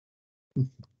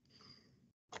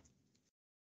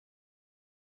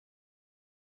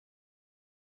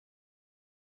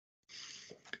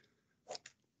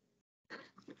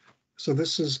 So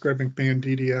this is Greg McMahon,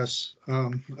 DDS.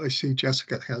 I see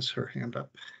Jessica has her hand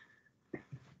up.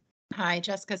 Hi,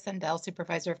 Jessica Sendell,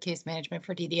 Supervisor of Case Management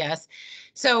for DDS.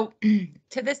 So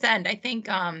to this end, I think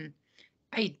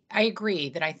I agree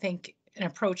that I think an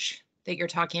approach that you're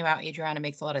talking about, Adriana,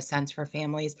 makes a lot of sense for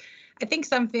families. I think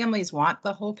some families want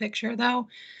the whole picture though.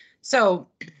 So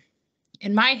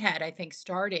in my head, I think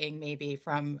starting maybe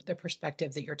from the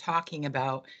perspective that you're talking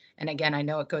about, and again, I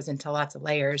know it goes into lots of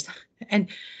layers, and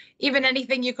even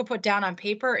anything you could put down on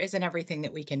paper isn't everything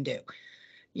that we can do.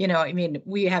 You know, I mean,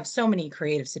 we have so many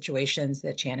creative situations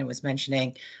that Shannon was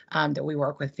mentioning, that we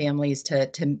work with families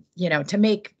to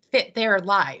make fit their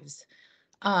lives.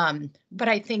 But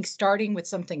I think starting with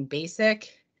something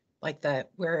basic, like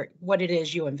what it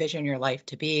is you envision your life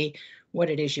to be,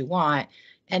 what it is you want,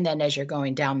 and then as you're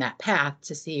going down that path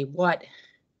to see what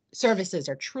services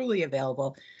are truly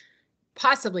available,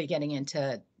 possibly getting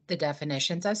into the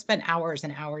definitions. I've spent hours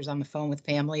and hours on the phone with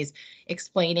families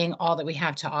explaining all that we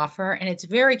have to offer, and it's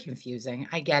very confusing.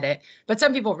 I get it, but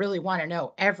some people really want to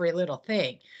know every little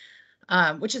thing,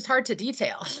 which is hard to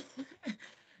detail.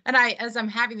 And as I'm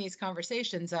having these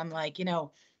conversations, I'm like,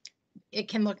 it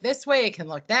can look this way, it can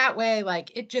look that way.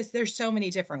 Like there's so many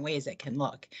different ways it can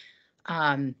look.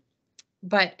 And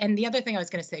the other thing I was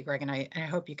going to say, Greg, and I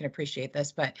hope you can appreciate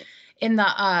this, but in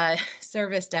the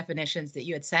service definitions that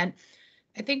you had sent,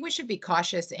 I think we should be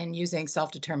cautious in using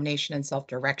self-determination and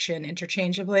self-direction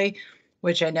interchangeably,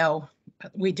 which I know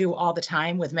we do all the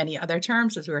time with many other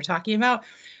terms, as we were talking about,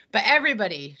 but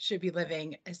everybody should be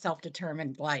living a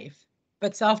self-determined life.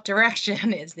 But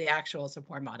self-direction is the actual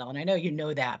support model. And I know you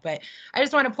know that, but I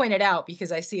just want to point it out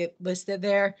because I see it listed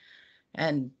there.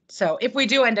 And so if we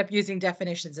do end up using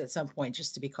definitions at some point,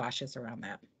 just to be cautious around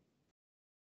that.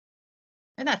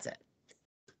 And that's it.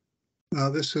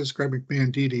 This is Greg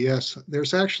McMahon, DDS.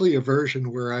 There's actually a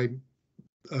version where I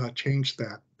changed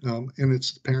that, and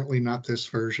it's apparently not this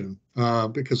version,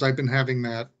 because I've been having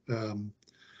that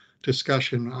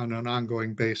discussion on an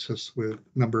ongoing basis with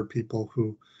a number of people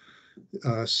who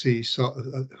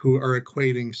who are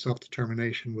equating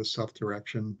self-determination with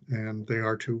self-direction, and they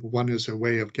are two. One is a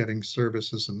way of getting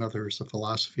services, another is a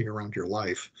philosophy around your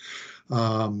life.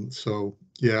 So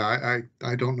yeah,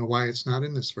 I don't know why it's not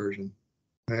in this version.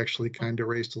 I actually kind of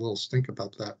raised a little stink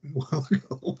about that a while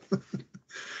ago.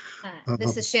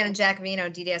 This is Shannon Giacovino,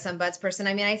 DDS Ombudsperson.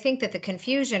 I mean, I think that the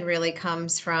confusion really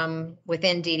comes from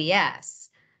within DDS,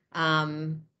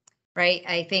 right?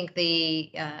 I think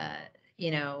the,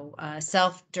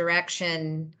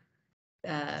 self-direction,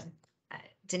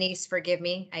 Denise, forgive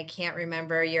me, I can't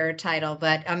remember your title,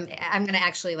 but I'm going to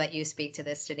actually let you speak to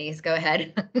this, Denise. Go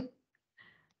ahead.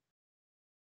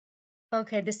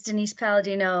 Okay, this is Denise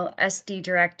Palladino, SD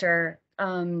Director.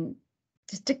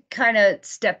 Just to kind of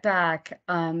step back,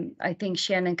 I think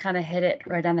Shannon kind of hit it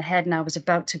right on the head, and I was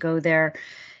about to go there.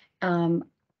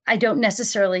 I don't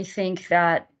necessarily think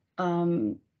that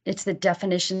it's the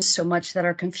definitions so much that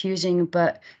are confusing,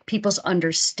 but people's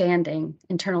understanding,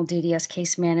 internal DDS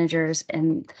case managers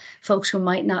and folks who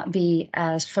might not be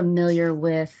as familiar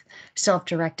with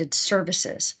self-directed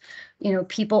services.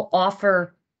 People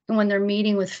offer, when they're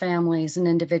meeting with families and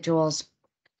individuals,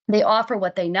 they offer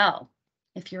what they know.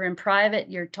 If you're in private,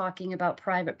 you're talking about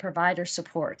private provider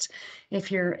supports.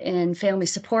 If you're in family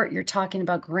support, you're talking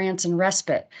about grants and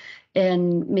respite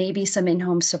and maybe some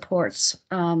in-home supports.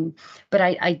 But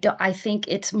I think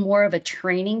it's more of a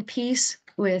training piece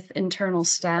with internal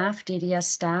staff, DDS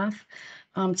staff,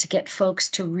 to get folks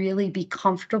to really be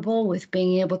comfortable with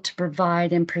being able to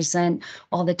provide and present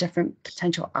all the different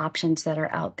potential options that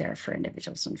are out there for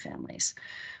individuals and families.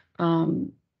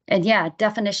 And yeah,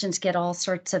 definitions get all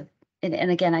sorts of,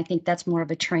 and again, I think that's more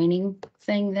of a training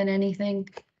thing than anything.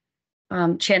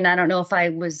 Chan, I don't know if I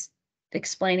was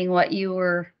explaining what you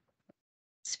were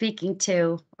speaking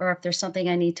to, or if there's something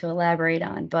I need to elaborate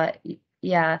on, but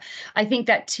yeah, I think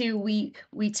that too, we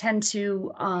tend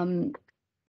to,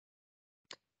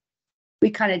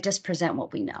 we kind of just present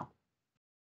what we know.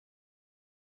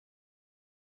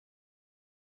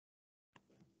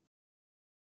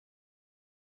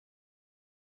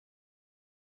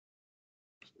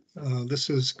 This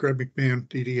is Greg McMahon,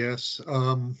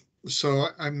 DDS. So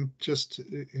I'm just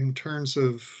in terms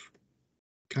of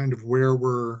kind of where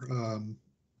we're,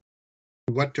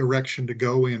 what direction to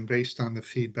go in based on the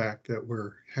feedback that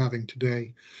we're having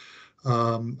today.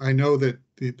 I know that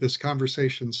this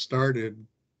conversation started,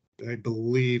 I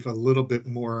believe, a little bit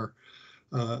more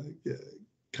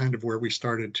kind of where we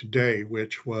started today,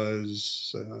 which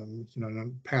was,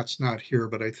 Pat's not here,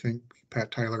 but I think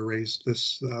Pat Tyler raised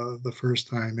this the first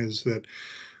time, is that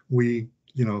we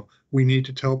need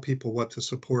to tell people what the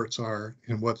supports are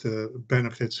and what the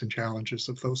benefits and challenges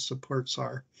of those supports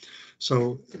are.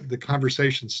 So the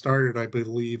conversation started, I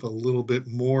believe, a little bit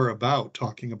more about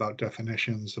talking about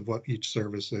definitions of what each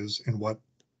service is and what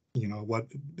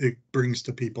it brings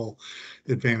to people,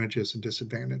 advantages and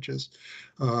disadvantages.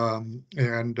 But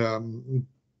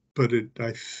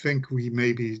I think we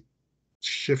may be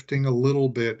shifting a little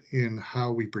bit in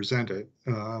how we present it,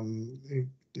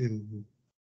 in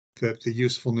that the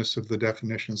usefulness of the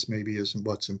definitions maybe isn't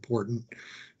what's important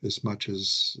as much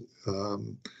as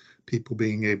people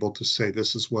being able to say,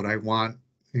 this is what I want,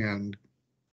 and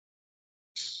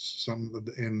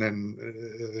then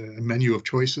a menu of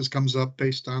choices comes up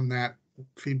based on that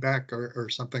feedback or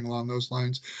something along those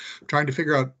lines. I'm trying to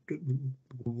figure out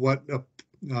what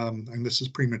and this is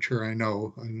premature, I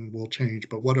know, and will change,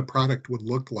 but what a product would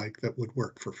look like that would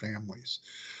work for families.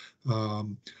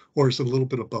 Or is it a little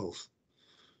bit of both?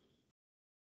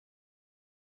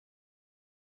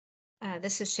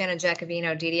 This is Shannon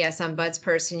Giacovino, DDS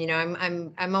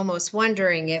ombudsperson. I'm almost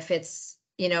wondering if it's,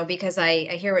 because I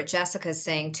hear what Jessica's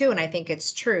saying too, and I think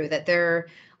it's true that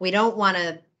we don't want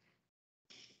to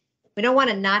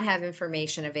not have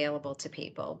information available to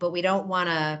people, but we don't want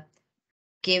to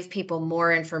give people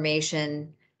more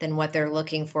information than what they're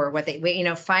looking for.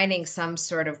 Finding some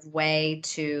sort of way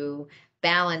to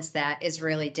balance that is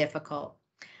really difficult.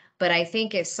 But I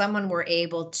think if someone were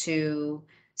able to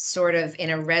sort of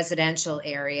in a residential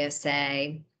area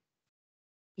say,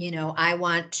 I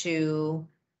want to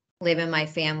live in my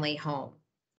family home.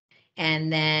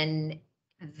 And then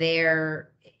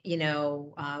there,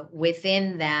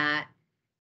 within that,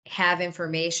 have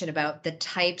information about the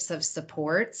types of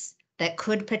supports that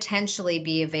could potentially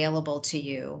be available to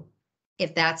you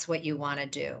if that's what you want to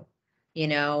do,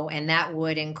 and that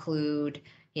would include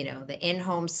the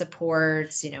in-home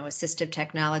supports, assistive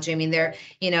technology. I mean,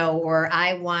 or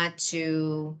I want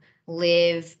to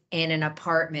live in an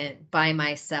apartment by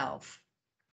myself.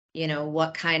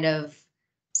 What kind of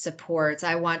supports?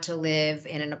 I want to live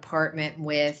in an apartment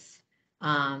with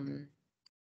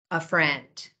a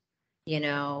friend.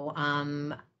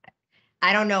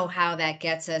 I don't know how that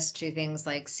gets us to things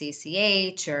like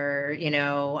CCH or,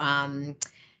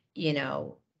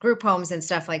 group homes and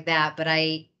stuff like that. But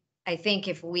I think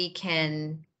if we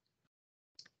can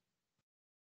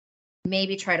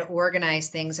maybe try to organize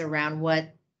things around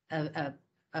what a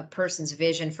person's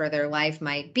vision for their life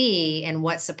might be and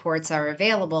what supports are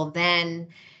available, then,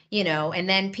 and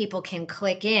then people can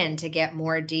click in to get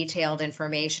more detailed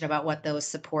information about what those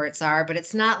supports are. But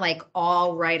it's not like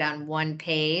all right on one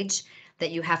page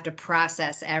that you have to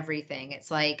process everything. It's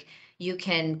like you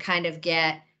can kind of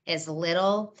get as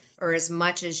little or as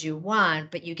much as you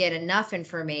want, but you get enough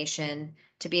information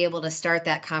to be able to start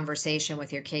that conversation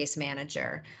with your case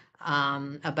manager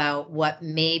about what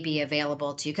may be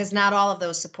available to you, because not all of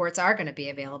those supports are going to be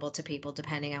available to people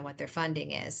depending on what their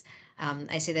funding is.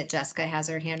 I see that Jessica has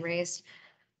her hand raised.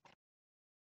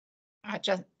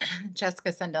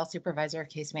 Jessica Sundell, Supervisor of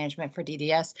Case Management for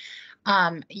DDS.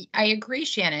 I agree,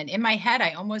 Shannon. In my head,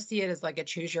 I almost see it as like a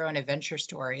choose your own adventure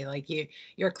story. Like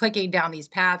you're clicking down these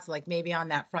paths, like maybe on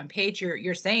that front page,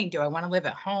 you're saying, do I want to live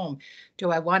at home?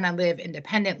 Do I want to live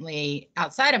independently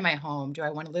outside of my home? Do I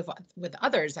want to live with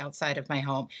others outside of my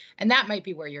home? And that might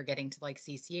be where you're getting to like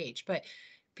CCH. But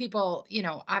people,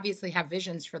 obviously have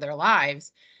visions for their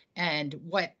lives. And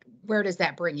where does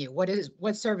that bring you?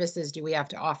 What services do we have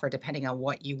to offer depending on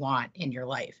what you want in your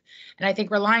life? And I think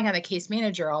relying on the case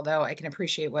manager, although I can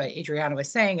appreciate what Adriana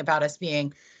was saying about us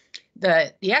being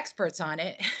the experts on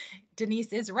it,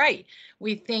 Denise is right.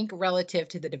 We think relative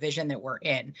to the division that we're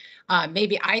in.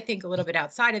 Maybe I think a little bit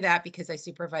outside of that because I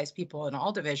supervise people in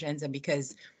all divisions and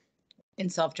because in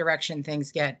self-direction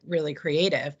things get really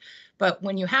creative. But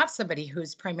when you have somebody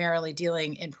who's primarily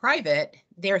dealing in private,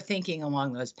 they're thinking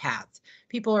along those paths.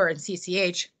 People who are in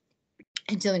CCH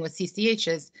and dealing with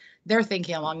CCHs, they're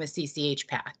thinking along the CCH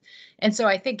path. And so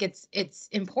I think it's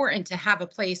important to have a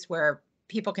place where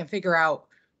people can figure out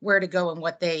where to go and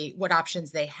what options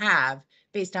they have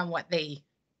based on what they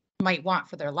might want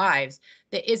for their lives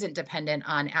that isn't dependent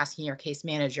on asking your case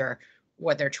manager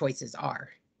what their choices are.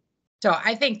 So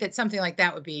I think that something like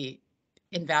that would be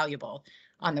invaluable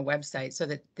on the website so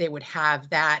that they would have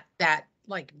that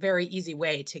like very easy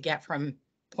way to get from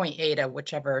point A to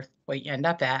whichever point you end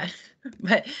up at,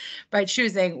 but by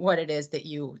choosing what it is that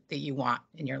you want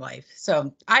in your life.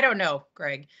 So I don't know,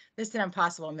 Greg, this is an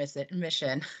impossible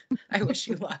mission. I wish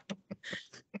you luck.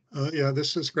 Yeah,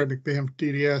 this is Greg McBam,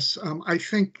 DDS. I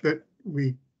think that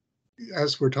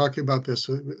as we're talking about this,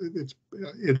 it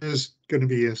is going to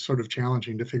be a sort of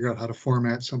challenging to figure out how to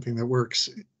format something that works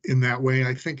in that way.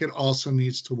 I think it also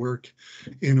needs to work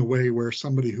in a way where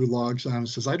somebody who logs on and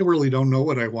says, I really don't know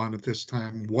what I want at this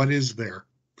time. What is there?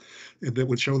 And that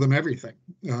would show them everything,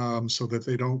 so that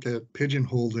they don't get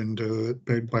pigeonholed into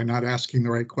it by not asking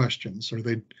the right questions, or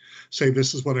they say,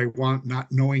 this is what I want,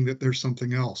 not knowing that there's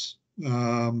something else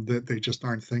that they just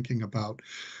aren't thinking about.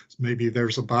 Maybe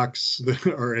there's a box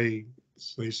that,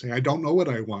 so they say, I don't know what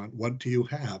I want. What do you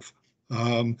have?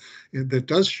 That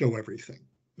does show everything,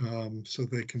 so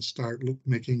they can start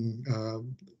making,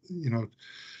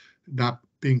 not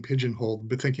being pigeonholed,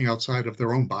 but thinking outside of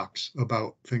their own box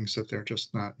about things that they're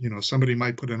just not, somebody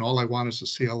might put in, all I want is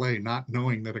a CLA, not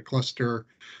knowing that a cluster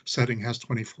setting has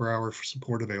 24-hour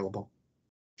support available.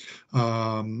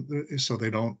 So they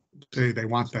don't say they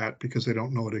want that because they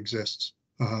don't know it exists.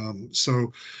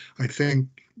 So I think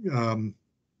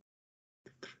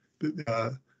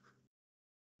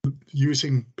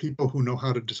using people who know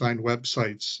how to design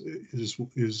websites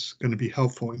is going to be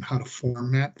helpful in how to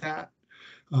format that.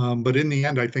 But in the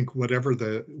end, I think whatever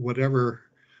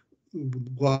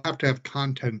we'll have to have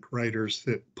content writers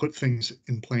that put things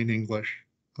in plain English,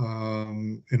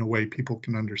 in a way people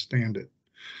can understand it.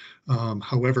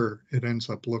 However it ends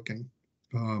up looking.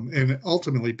 And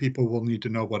ultimately people will need to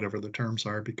know whatever the terms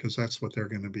are, because that's what they're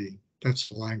going to be. That's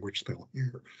the language they'll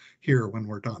hear when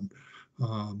we're done.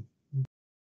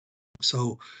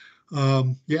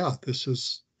 Yeah, this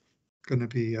is going to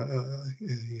be a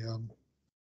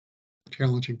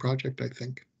challenging project, I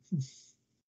think.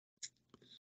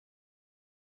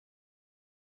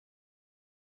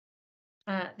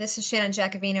 This is Shannon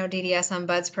Giacovino, DDS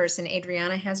Ombudsperson.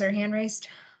 Adriana has her hand raised.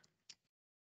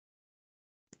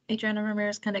 Adriana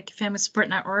Ramirez, Connecticut Family Support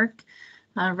Network,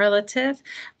 relative.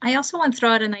 I also want to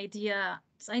throw out an idea.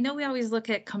 So I know we always look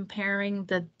at comparing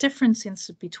the differences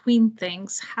between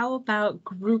things. How about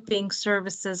grouping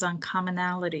services on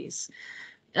commonalities?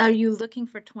 Are you looking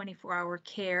for 24-hour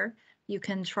care? You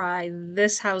can try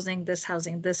this housing, this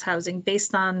housing, this housing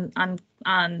based on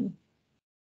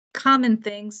common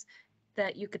things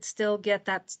that you could still get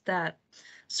that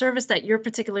service that you're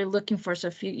particularly looking for. So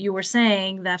if you were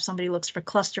saying that if somebody looks for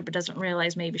cluster but doesn't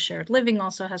realize maybe shared living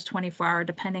also has 24-hour,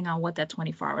 depending on what that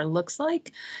 24-hour looks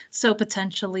like. So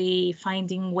potentially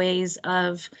finding ways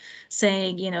of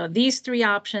saying, these three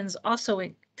options also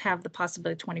have the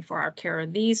possibility of 24-hour care.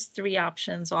 These three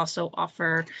options also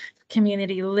offer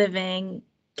community living,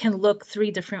 can look three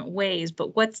different ways.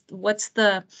 But what's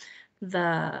the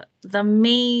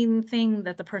main thing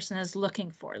that the person is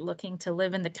looking to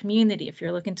live in the community? If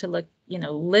you're looking to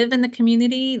live in the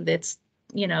community, that's,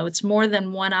 it's more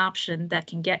than one option that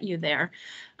can get you there.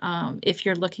 If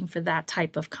you're looking for that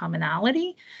type of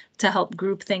commonality to help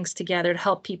group things together, to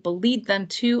help people lead them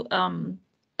to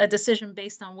a decision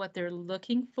based on what they're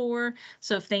looking for.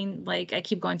 So if they, I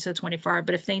keep going to the 24-hour,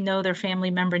 but if they know their family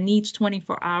member needs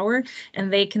 24-hour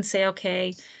and they can say,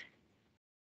 okay,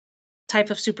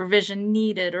 type of supervision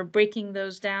needed, or breaking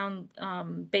those down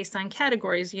based on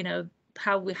categories,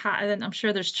 how and I'm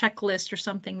sure there's checklist or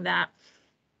something that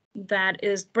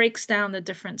breaks down the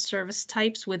different service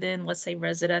types within, let's say,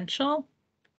 residential,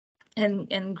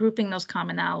 and grouping those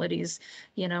commonalities,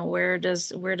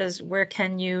 where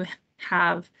can you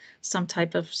have some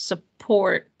type of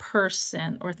support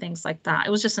person or things like that.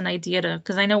 It was just an idea to,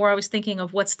 because I know we're always thinking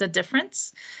of what's the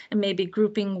difference and maybe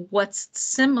grouping what's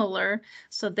similar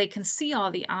so they can see all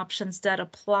the options that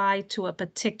apply to a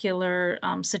particular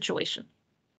situation,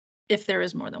 if there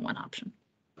is more than one option.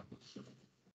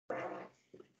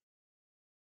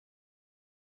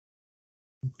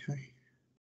 Okay.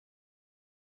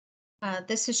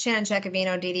 This is Shannon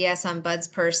Giacovino, DDS on Bud's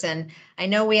person. I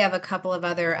know we have a couple of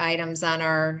other items on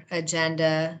our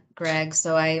agenda, Greg,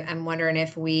 so I'm wondering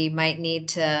if we might need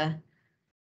to,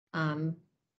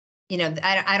 you know,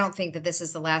 I don't think that this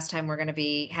is the last time we're going to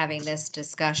be having this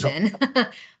discussion,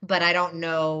 but I don't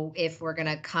know if we're going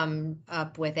to come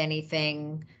up with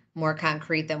anything more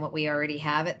concrete than what we already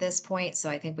have at this point. So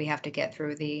I think we have to get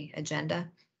through the agenda.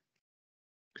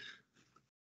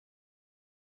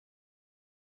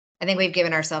 I think we've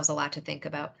given ourselves a lot to think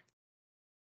about.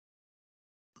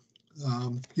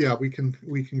 Yeah, we can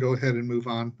go ahead and move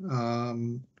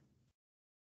on.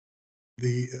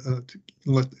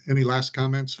 Any last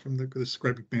comments from this is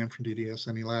Greg McMahon from DDS?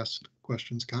 Any last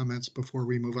questions, comments before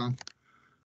we move on?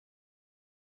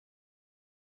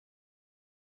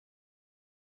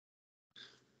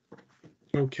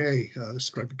 Okay, this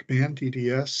is Greg McMahon,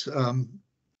 DDS.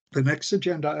 The next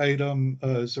agenda item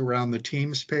is around the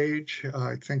Teams page.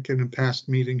 I think in a past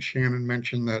meeting, Shannon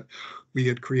mentioned that we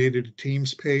had created a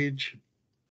Teams page.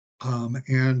 As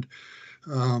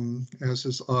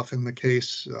is often the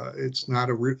case, it's not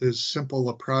as simple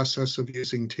a process of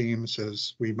using Teams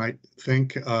as we might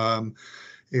think. To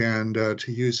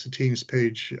use the Teams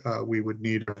page, we would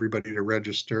need everybody to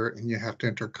register, and you have to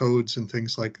enter codes and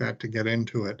things like that to get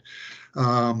into it.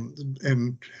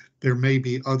 And there may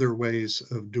be other ways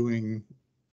of doing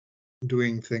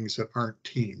things that aren't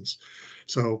Teams.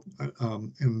 So,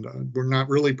 we're not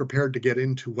really prepared to get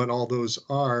into what all those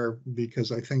are,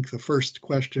 because I think the first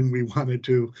question we wanted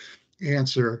to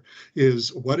answer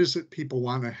is, what is it people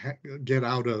want to get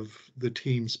out of the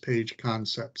Teams page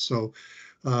concept? So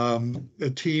a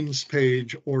Teams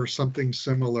page or something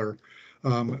similar,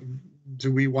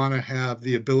 do we want to have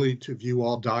the ability to view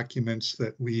all documents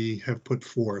that we have put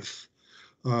forth?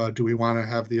 Do we want to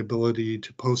have the ability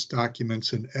to post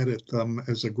documents and edit them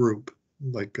as a group,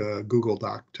 like a Google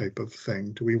Doc type of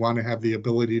thing? Do we want to have the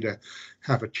ability to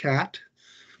have a chat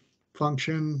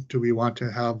function? Do we want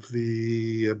to have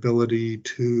the ability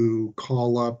to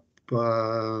call up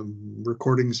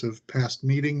recordings of past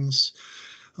meetings?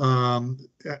 I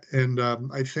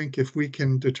think if we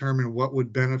can determine what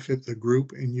would benefit the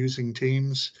group in using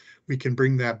Teams, we can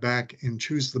bring that back and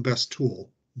choose the best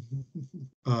tool.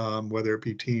 Whether it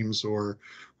be Teams or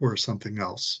something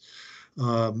else.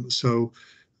 I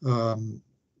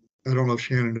don't know,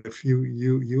 Shannon, if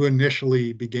you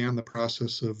initially began the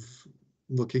process of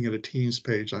looking at a Teams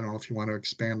page. I don't know if you want to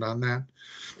expand on that.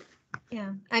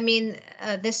 Yeah, I mean,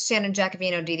 this Shannon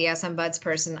Giacovino, DDS on Bud's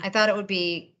person. I thought it would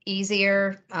be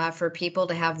easier for people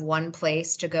to have one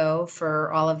place to go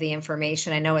for all of the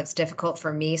information. I know it's difficult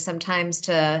for me sometimes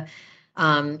to,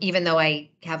 even though I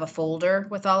have a folder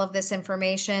with all of this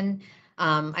information,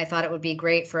 I thought it would be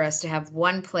great for us to have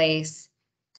one place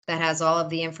that has all of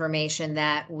the information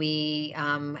that we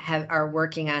are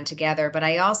working on together. But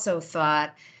I also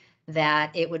thought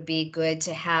that it would be good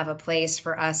to have a place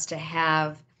for us to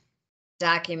have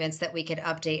documents that we could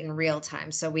update in real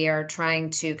time. So we are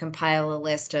trying to compile a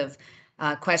list of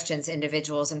questions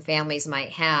individuals and families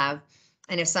might have.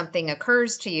 And if something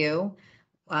occurs to you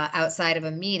outside of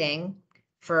a meeting,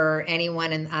 for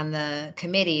anyone on the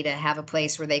committee to have a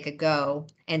place where they could go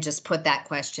and just put that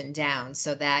question down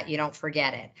so that you don't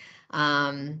forget it.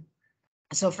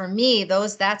 So for me,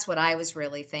 that's what I was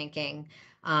really thinking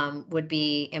would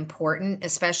be important,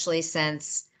 especially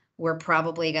since we're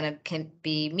probably going to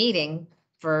be meeting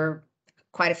for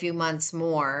quite a few months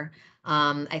more.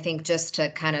 I think just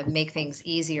to kind of make things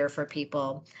easier for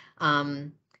people.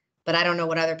 But I don't know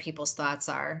what other people's thoughts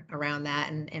are around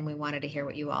that, and we wanted to hear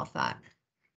what you all thought.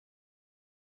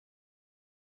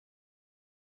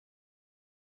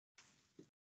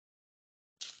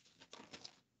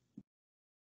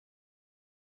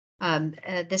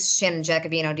 This is Shannon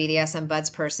Giacovino, DDS on Bud's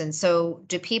person. So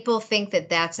do people think that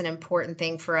that's an important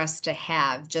thing for us to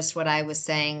have, just what I was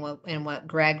saying and what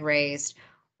Greg raised?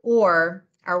 Or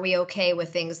are we okay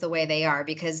with things the way they are?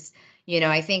 Because, you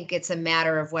know, I think it's a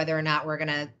matter of whether or not we're going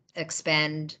to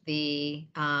expend the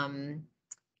time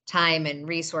and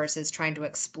resources trying to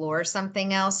explore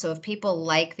something else. So if people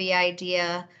like the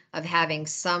idea of having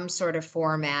some sort of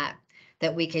format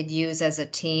that we could use as a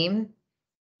team,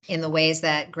 in the ways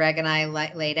that Greg and I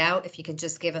laid out, if you could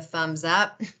just give a thumbs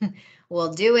up,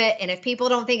 we'll do it. And if people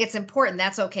don't think it's important,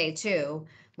 that's okay too.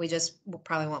 We just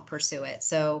probably won't pursue it.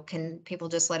 So can people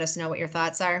just let us know what your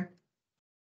thoughts are?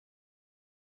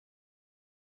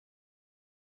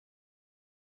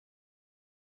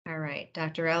 All right,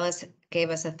 Dr. Ellis gave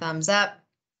us a thumbs up.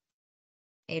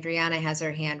 Adriana has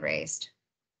her hand raised.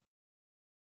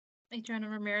 Adriana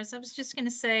Ramirez, I was just going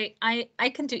to say, I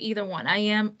can do either one.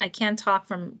 I can talk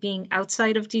from being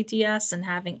outside of DDS and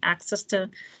having access to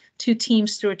two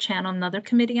teams through a channel, another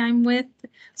committee I'm with.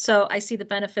 So I see the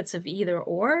benefits of either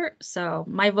or. So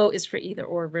my vote is for either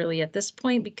or really at this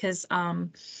point, because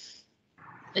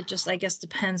it just, I guess,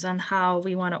 depends on how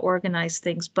we want to organize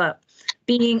things. But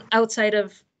being outside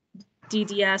of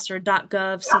DDS or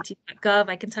 .gov, ct.gov,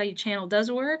 I can tell you channel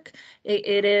does work.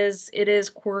 It is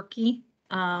quirky.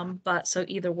 But so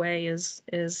either way is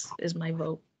my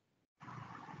vote.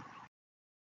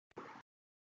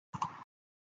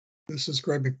 This is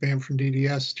Greg McMahon from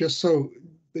DDS. Just so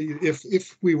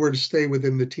if we were to stay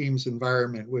within the Teams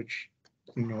environment, which,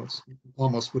 you know, it's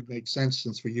almost would make sense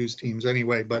since we use Teams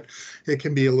anyway, but it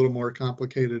can be a little more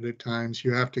complicated at times.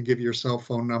 You have to give your cell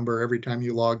phone number every time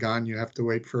you log on. You have to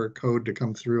wait for a code to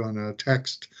come through on a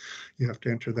text. You have to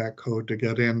enter that code to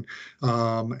get in.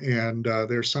 And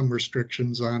there's some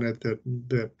restrictions on it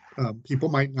that people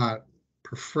might not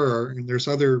prefer. And there's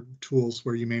other tools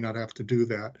where you may not have to do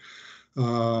that.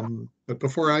 But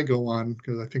before I go on,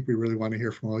 because I think we really want to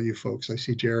hear from all you folks, I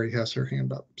see Jerry has her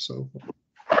hand up. So.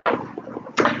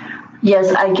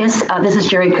 Yes, I guess this is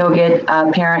Jerry Kogut,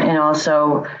 parent and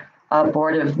also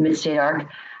board of Midstate ARC.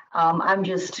 I'm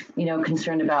just,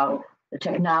 concerned about the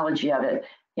technology of it.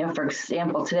 For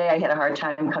example, today I had a hard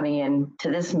time coming in to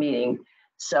this meeting,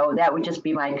 so that would just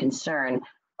be my concern.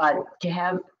 But to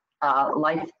have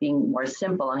life being more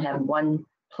simple and have one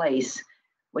place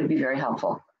would be very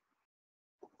helpful.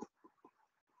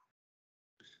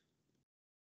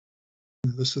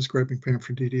 This is Greg McMahon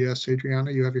for DDS.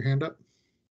 Adriana, you have your hand up.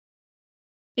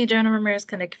 Adriana Ramirez,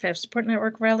 Connecticut Family Support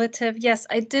Network relative. Yes,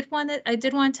 I did want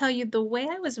to tell you the way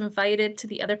I was invited to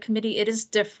the other committee, it is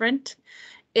different.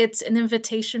 It's an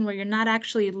invitation where you're not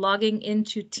actually logging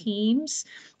into Teams.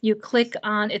 You click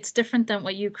on, it's different than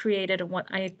what you created and what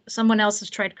someone else has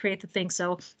tried to create the thing.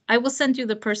 So I will send you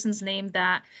the person's name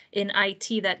that in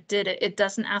IT that did it. It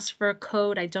doesn't ask for a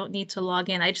code. I don't need to log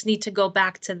in. I just need to go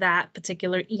back to that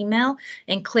particular email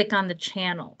and click on the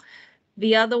channel.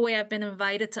 The other way I've been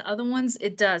invited to other ones,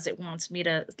 it wants me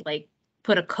to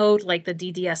put a code like the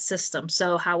DDS system.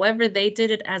 So however they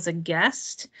did it as a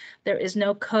guest, there is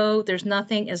no code, there's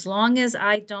nothing. As long as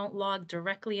I don't log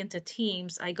directly into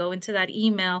Teams, I go into that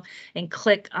email and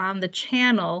click on the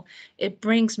channel, it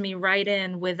brings me right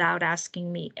in without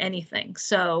asking me anything.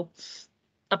 So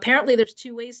apparently there's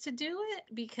two ways to do it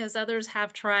because others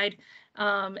have tried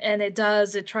and it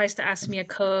tries to ask me a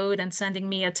code and sending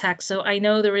me a text. So I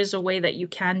know there is a way that you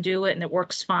can do it and it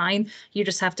works fine. You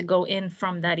just have to go in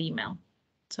from that email.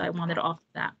 So I wanted to offer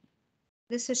that.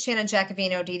 This is Shannon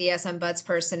Giacovino, DDS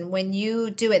ombudsperson. When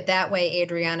you do it that way,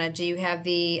 Adriana, do you have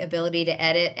the ability to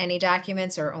edit any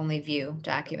documents or only view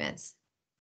documents?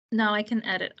 No, I can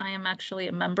edit. I am actually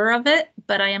a member of it,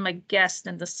 but I am a guest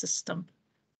in the system.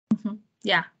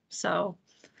 Yeah, so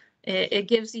it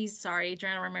gives these, sorry,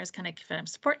 Adriana Ramirez Connecticut Family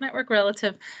Support Network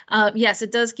relative. Yes,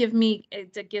 it gives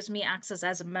me access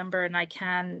as a member, and I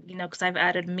can, because I've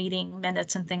added meeting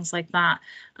minutes and things like that.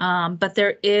 But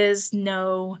there is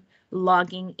no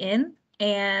logging in,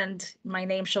 and my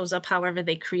name shows up however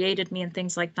they created me and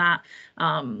things like that.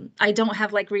 I don't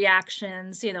have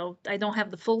reactions, I don't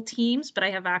have the full Teams, but I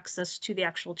have access to the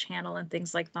actual channel and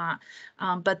things like that.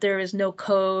 But there is no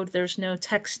code, there's no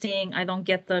texting. I don't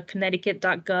get the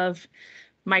Connecticut.gov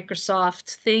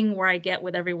Microsoft thing where I get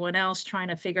with everyone else trying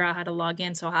to figure out how to log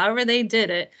in. So however they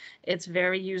did it, it's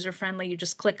very user friendly. You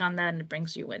just click on that and it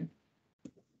brings you in.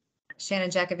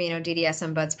 Shannon Giacovino, DDS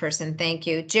ombudsperson. Thank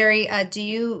you. Jerry, do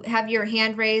you have your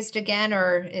hand raised again,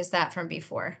 or is that from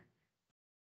before?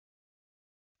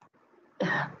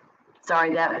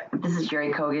 Sorry, this is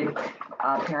Jerry Kogut,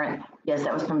 parent. Yes,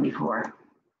 that was from before.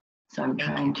 So I'm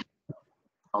trying to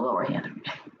lower hand.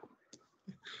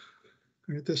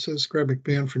 All right, this is Greg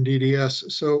McMahon from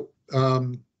DDS. So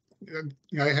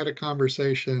I had a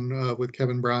conversation with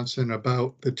Kevin Bronson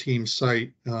about the team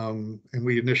site, and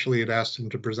we initially had asked him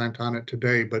to present on it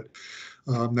today, but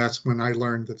that's when I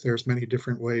learned that there's many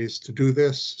different ways to do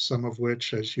this, some of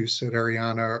which, as you said,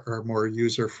 Ariana, are more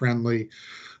user-friendly.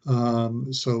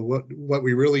 So what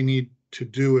we really need to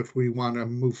do if we want to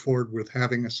move forward with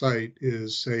having a site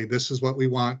is say, this is what we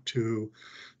want to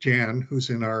Jan, who's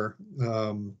in our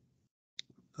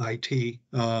IT,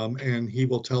 and he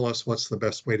will tell us what's the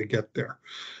best way to get there.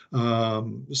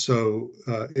 So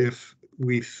if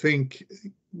we think,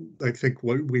 I think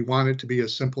what we want it to be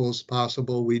as simple as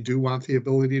possible. We do want the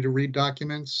ability to read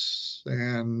documents,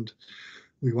 and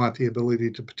we want the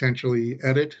ability to potentially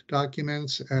edit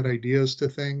documents, add ideas to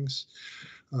things.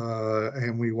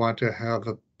 And we want to have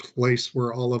a place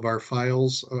where all of our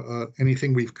files,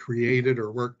 anything we've created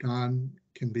or worked on,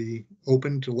 can be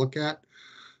open to look at.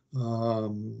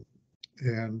 And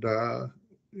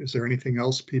is there anything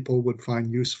else people would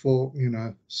find useful in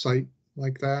a site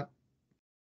like that?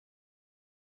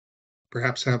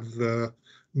 Perhaps have the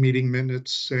meeting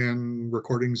minutes and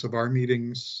recordings of our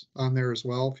meetings on there as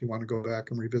well, if you want to go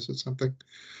back and revisit something.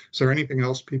 Is there anything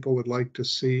else people would like to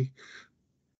see?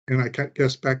 And I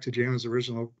guess back to Shannon's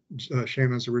original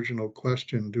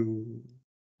question: do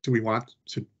we want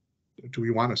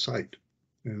a site?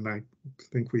 And I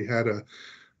think we had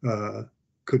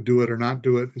could do it or not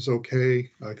do it is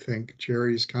okay. I think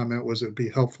Jerry's comment was it'd be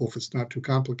helpful if it's not too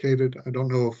complicated. I don't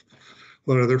know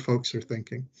what other folks are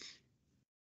thinking.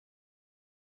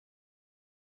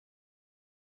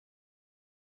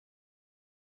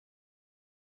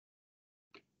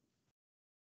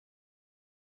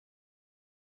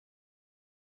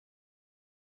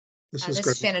 This is This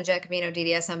is Shannon Giacomino,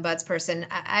 DDS Ombuds person.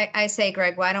 I say,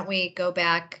 Greg, why don't we go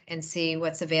back and see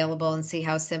what's available and see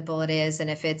how simple it is? And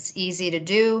if it's easy to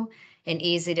do and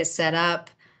easy to set up,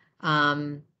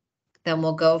 then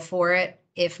we'll go for it.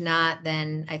 If not,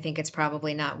 then I think it's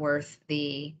probably not worth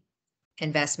the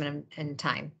investment in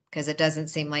time, because it doesn't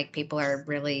seem like people are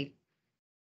really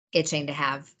itching to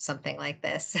have something like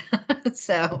this.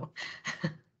 So.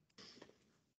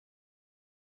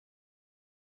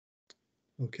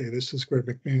 Okay, this is Greg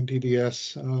McMahon,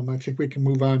 DDS. I think we can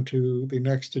move on to the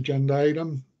next agenda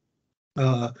item,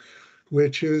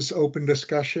 which is open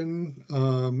discussion,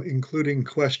 including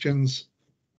questions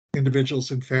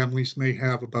individuals and families may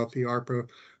have about the ARPA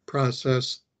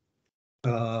process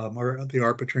or the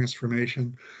ARPA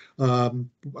transformation.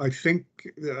 I think,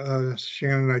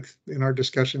 Shannon, in our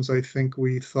discussions, I think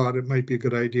we thought it might be a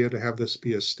good idea to have this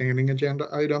be a standing agenda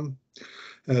item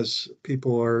as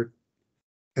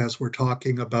we're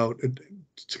talking about it,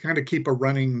 to kind of keep a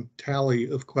running tally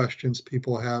of questions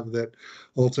people have that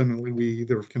ultimately we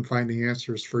either can find the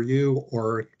answers for you,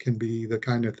 or it can be the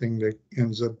kind of thing that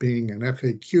ends up being an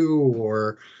FAQ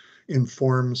or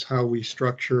informs how we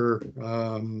structure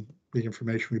the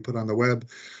information we put on the web.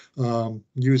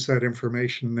 Use that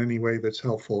information in any way that's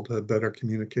helpful to better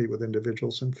communicate with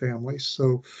individuals and families.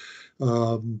 So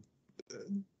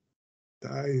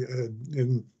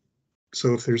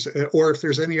so if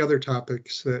there's any other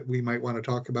topics that we might want to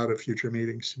talk about at future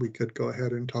meetings, we could go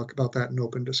ahead and talk about that in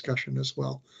open discussion as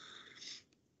well.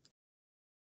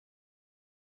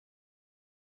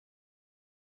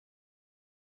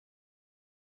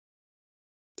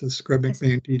 Does Greg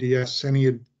McMahon, DDS, any,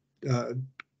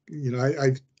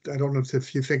 I don't know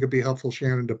if you think it'd be helpful,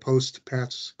 Shannon, to post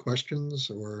Pat's questions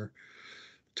or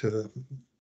to.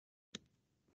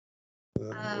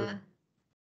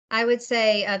 I would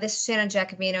say, this is Shannon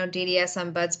Giacomino, DDS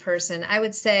Ombuds person. I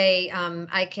would say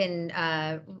I can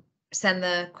send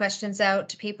the questions out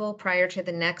to people prior to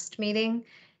the next meeting.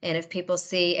 And if people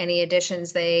see any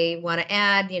additions they want to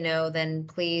add, then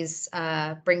please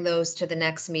bring those to the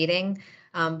next meeting.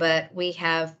 But we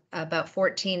have about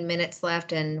 14 minutes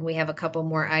left, and we have a couple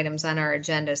more items on our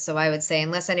agenda. So I would say,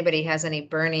 unless anybody has any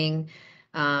burning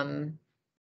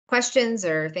questions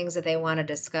or things that they want to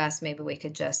discuss, maybe we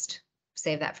could just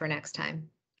save that for next time.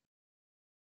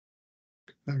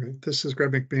 All right, this is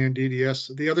Greg McMahon,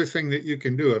 DDS. The other thing that you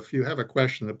can do, if you have a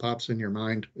question that pops in your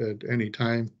mind at any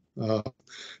time,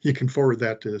 you can forward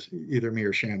that to either me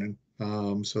or Shannon.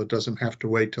 So it doesn't have to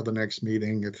wait till the next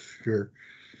meeting. If you're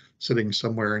sitting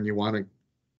somewhere and you want to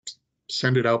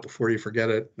send it out before you forget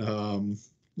it,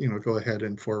 go ahead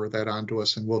and forward that on to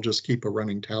us, and we'll just keep a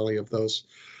running tally of those.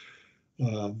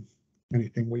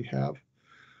 Anything we have.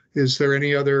 Is there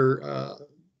any other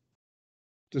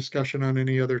discussion on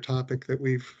any other topic that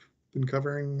we've been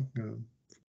covering?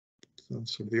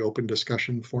 Sort of the open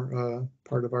discussion for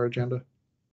part of our agenda.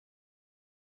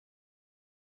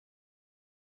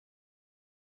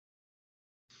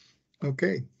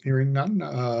 Okay, hearing none.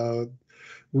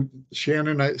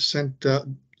 Shannon, I sent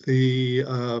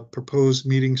the proposed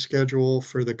meeting schedule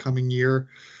for the coming year.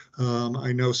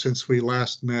 I know since we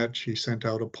last met, she sent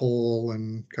out a poll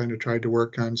and kind of tried to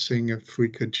work on seeing if we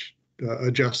could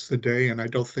adjust the day, and I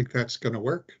don't think that's going to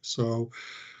work. So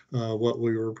what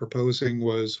we were proposing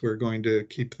was we're going to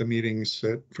keep the meetings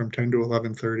from 10 to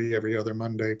 11:30 every other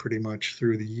Monday pretty much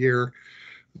through the year.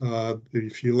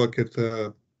 If you look at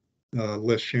the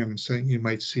list Shannon saying you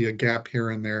might see a gap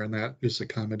here and there, and that is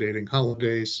accommodating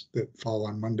holidays that fall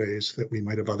on Mondays that we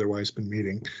might have otherwise been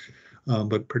meeting.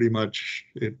 But pretty much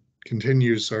it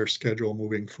continues our schedule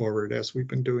moving forward as we've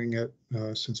been doing it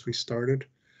since we started.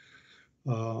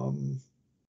 I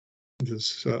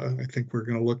think we're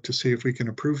going to look to see if we can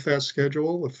approve that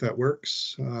schedule, if that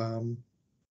works.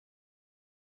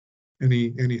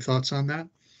 Any thoughts on that?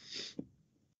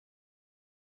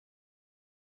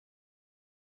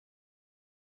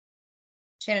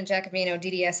 Shannon Jacobino,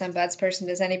 DDS ombudsperson.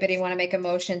 Does anybody want to make a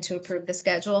motion to approve the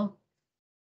schedule?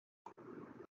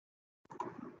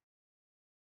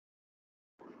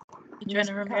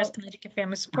 Adriana Ramirez, Connecticut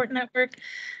Family Support Network.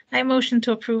 I motion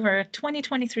to approve our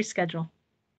 2023 schedule.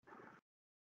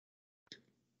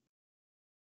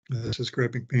 This is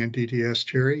Greg McMahon, DDS.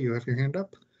 Jerry, you have your hand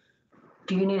up.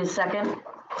 Do you need a second?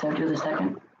 So do the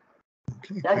second.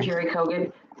 Okay, That's Jerry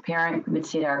Kogan, parent,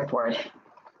 Mid-State ARC Board.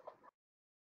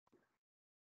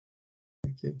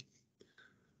 thank you.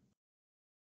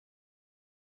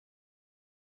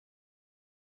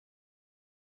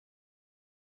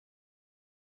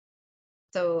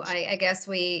 So I guess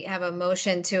we have a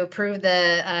motion to approve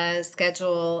the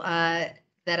schedule that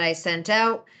I sent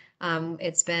out.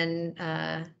 It's been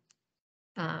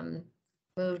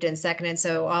moved and seconded.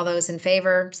 So all those in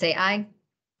favor, say aye.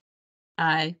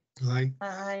 Aye. Aye.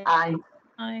 Aye.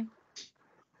 Aye.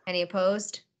 Any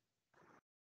opposed?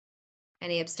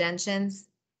 Any abstentions?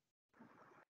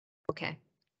 Okay.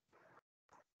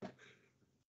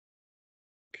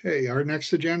 Okay, our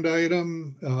next agenda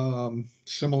item,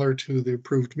 similar to the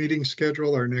approved meeting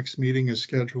schedule, our next meeting is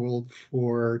scheduled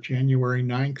for January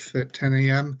 9th at 10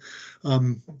 a.m.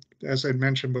 As I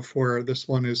mentioned before, this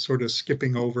one is sort of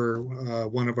skipping over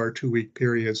one of our 2-week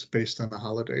periods based on the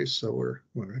holidays. So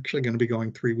we're actually going to be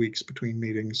going 3 weeks between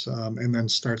meetings and then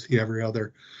start the every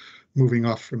other, moving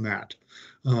off from that.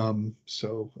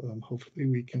 So hopefully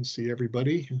we can see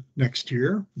everybody next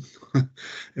year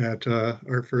at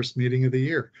our first meeting of the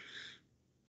year.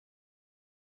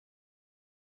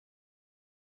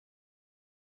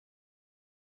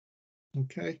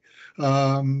 Okay,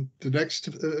 the next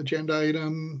agenda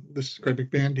item, this is Greg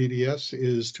McMahon, DDS,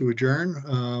 is to adjourn.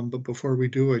 But before we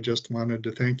do, I just wanted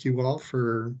to thank you all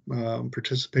for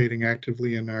participating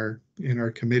actively in our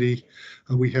committee.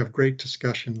 We have great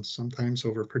discussions, sometimes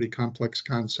over pretty complex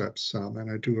concepts,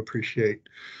 and I do appreciate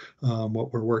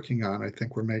what we're working on. I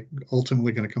think we're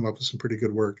ultimately going to come up with some pretty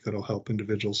good work that'll help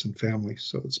individuals and families.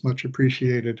 So it's much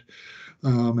appreciated,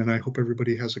 and I hope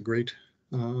everybody has a great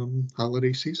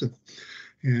holiday season.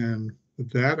 And with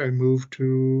that, I move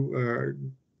to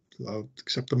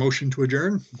accept the motion to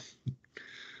adjourn.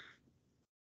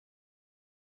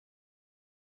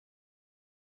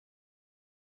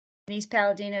 Denise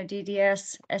Palladino,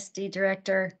 DDS, SD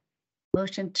Director,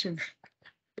 motion to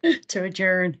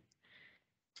adjourn.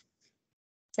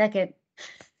 Second.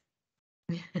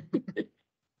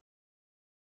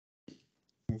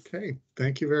 Okay,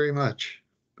 thank you very much.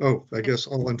 Oh, I guess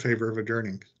all in favor of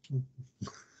adjourning.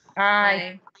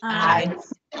 Aye. Aye.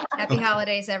 Happy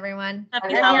holidays, everyone.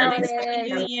 Happy Happy holidays. Happy New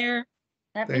holidays. Year.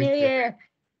 Happy Thank New you. Year.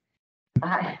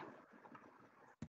 Aye.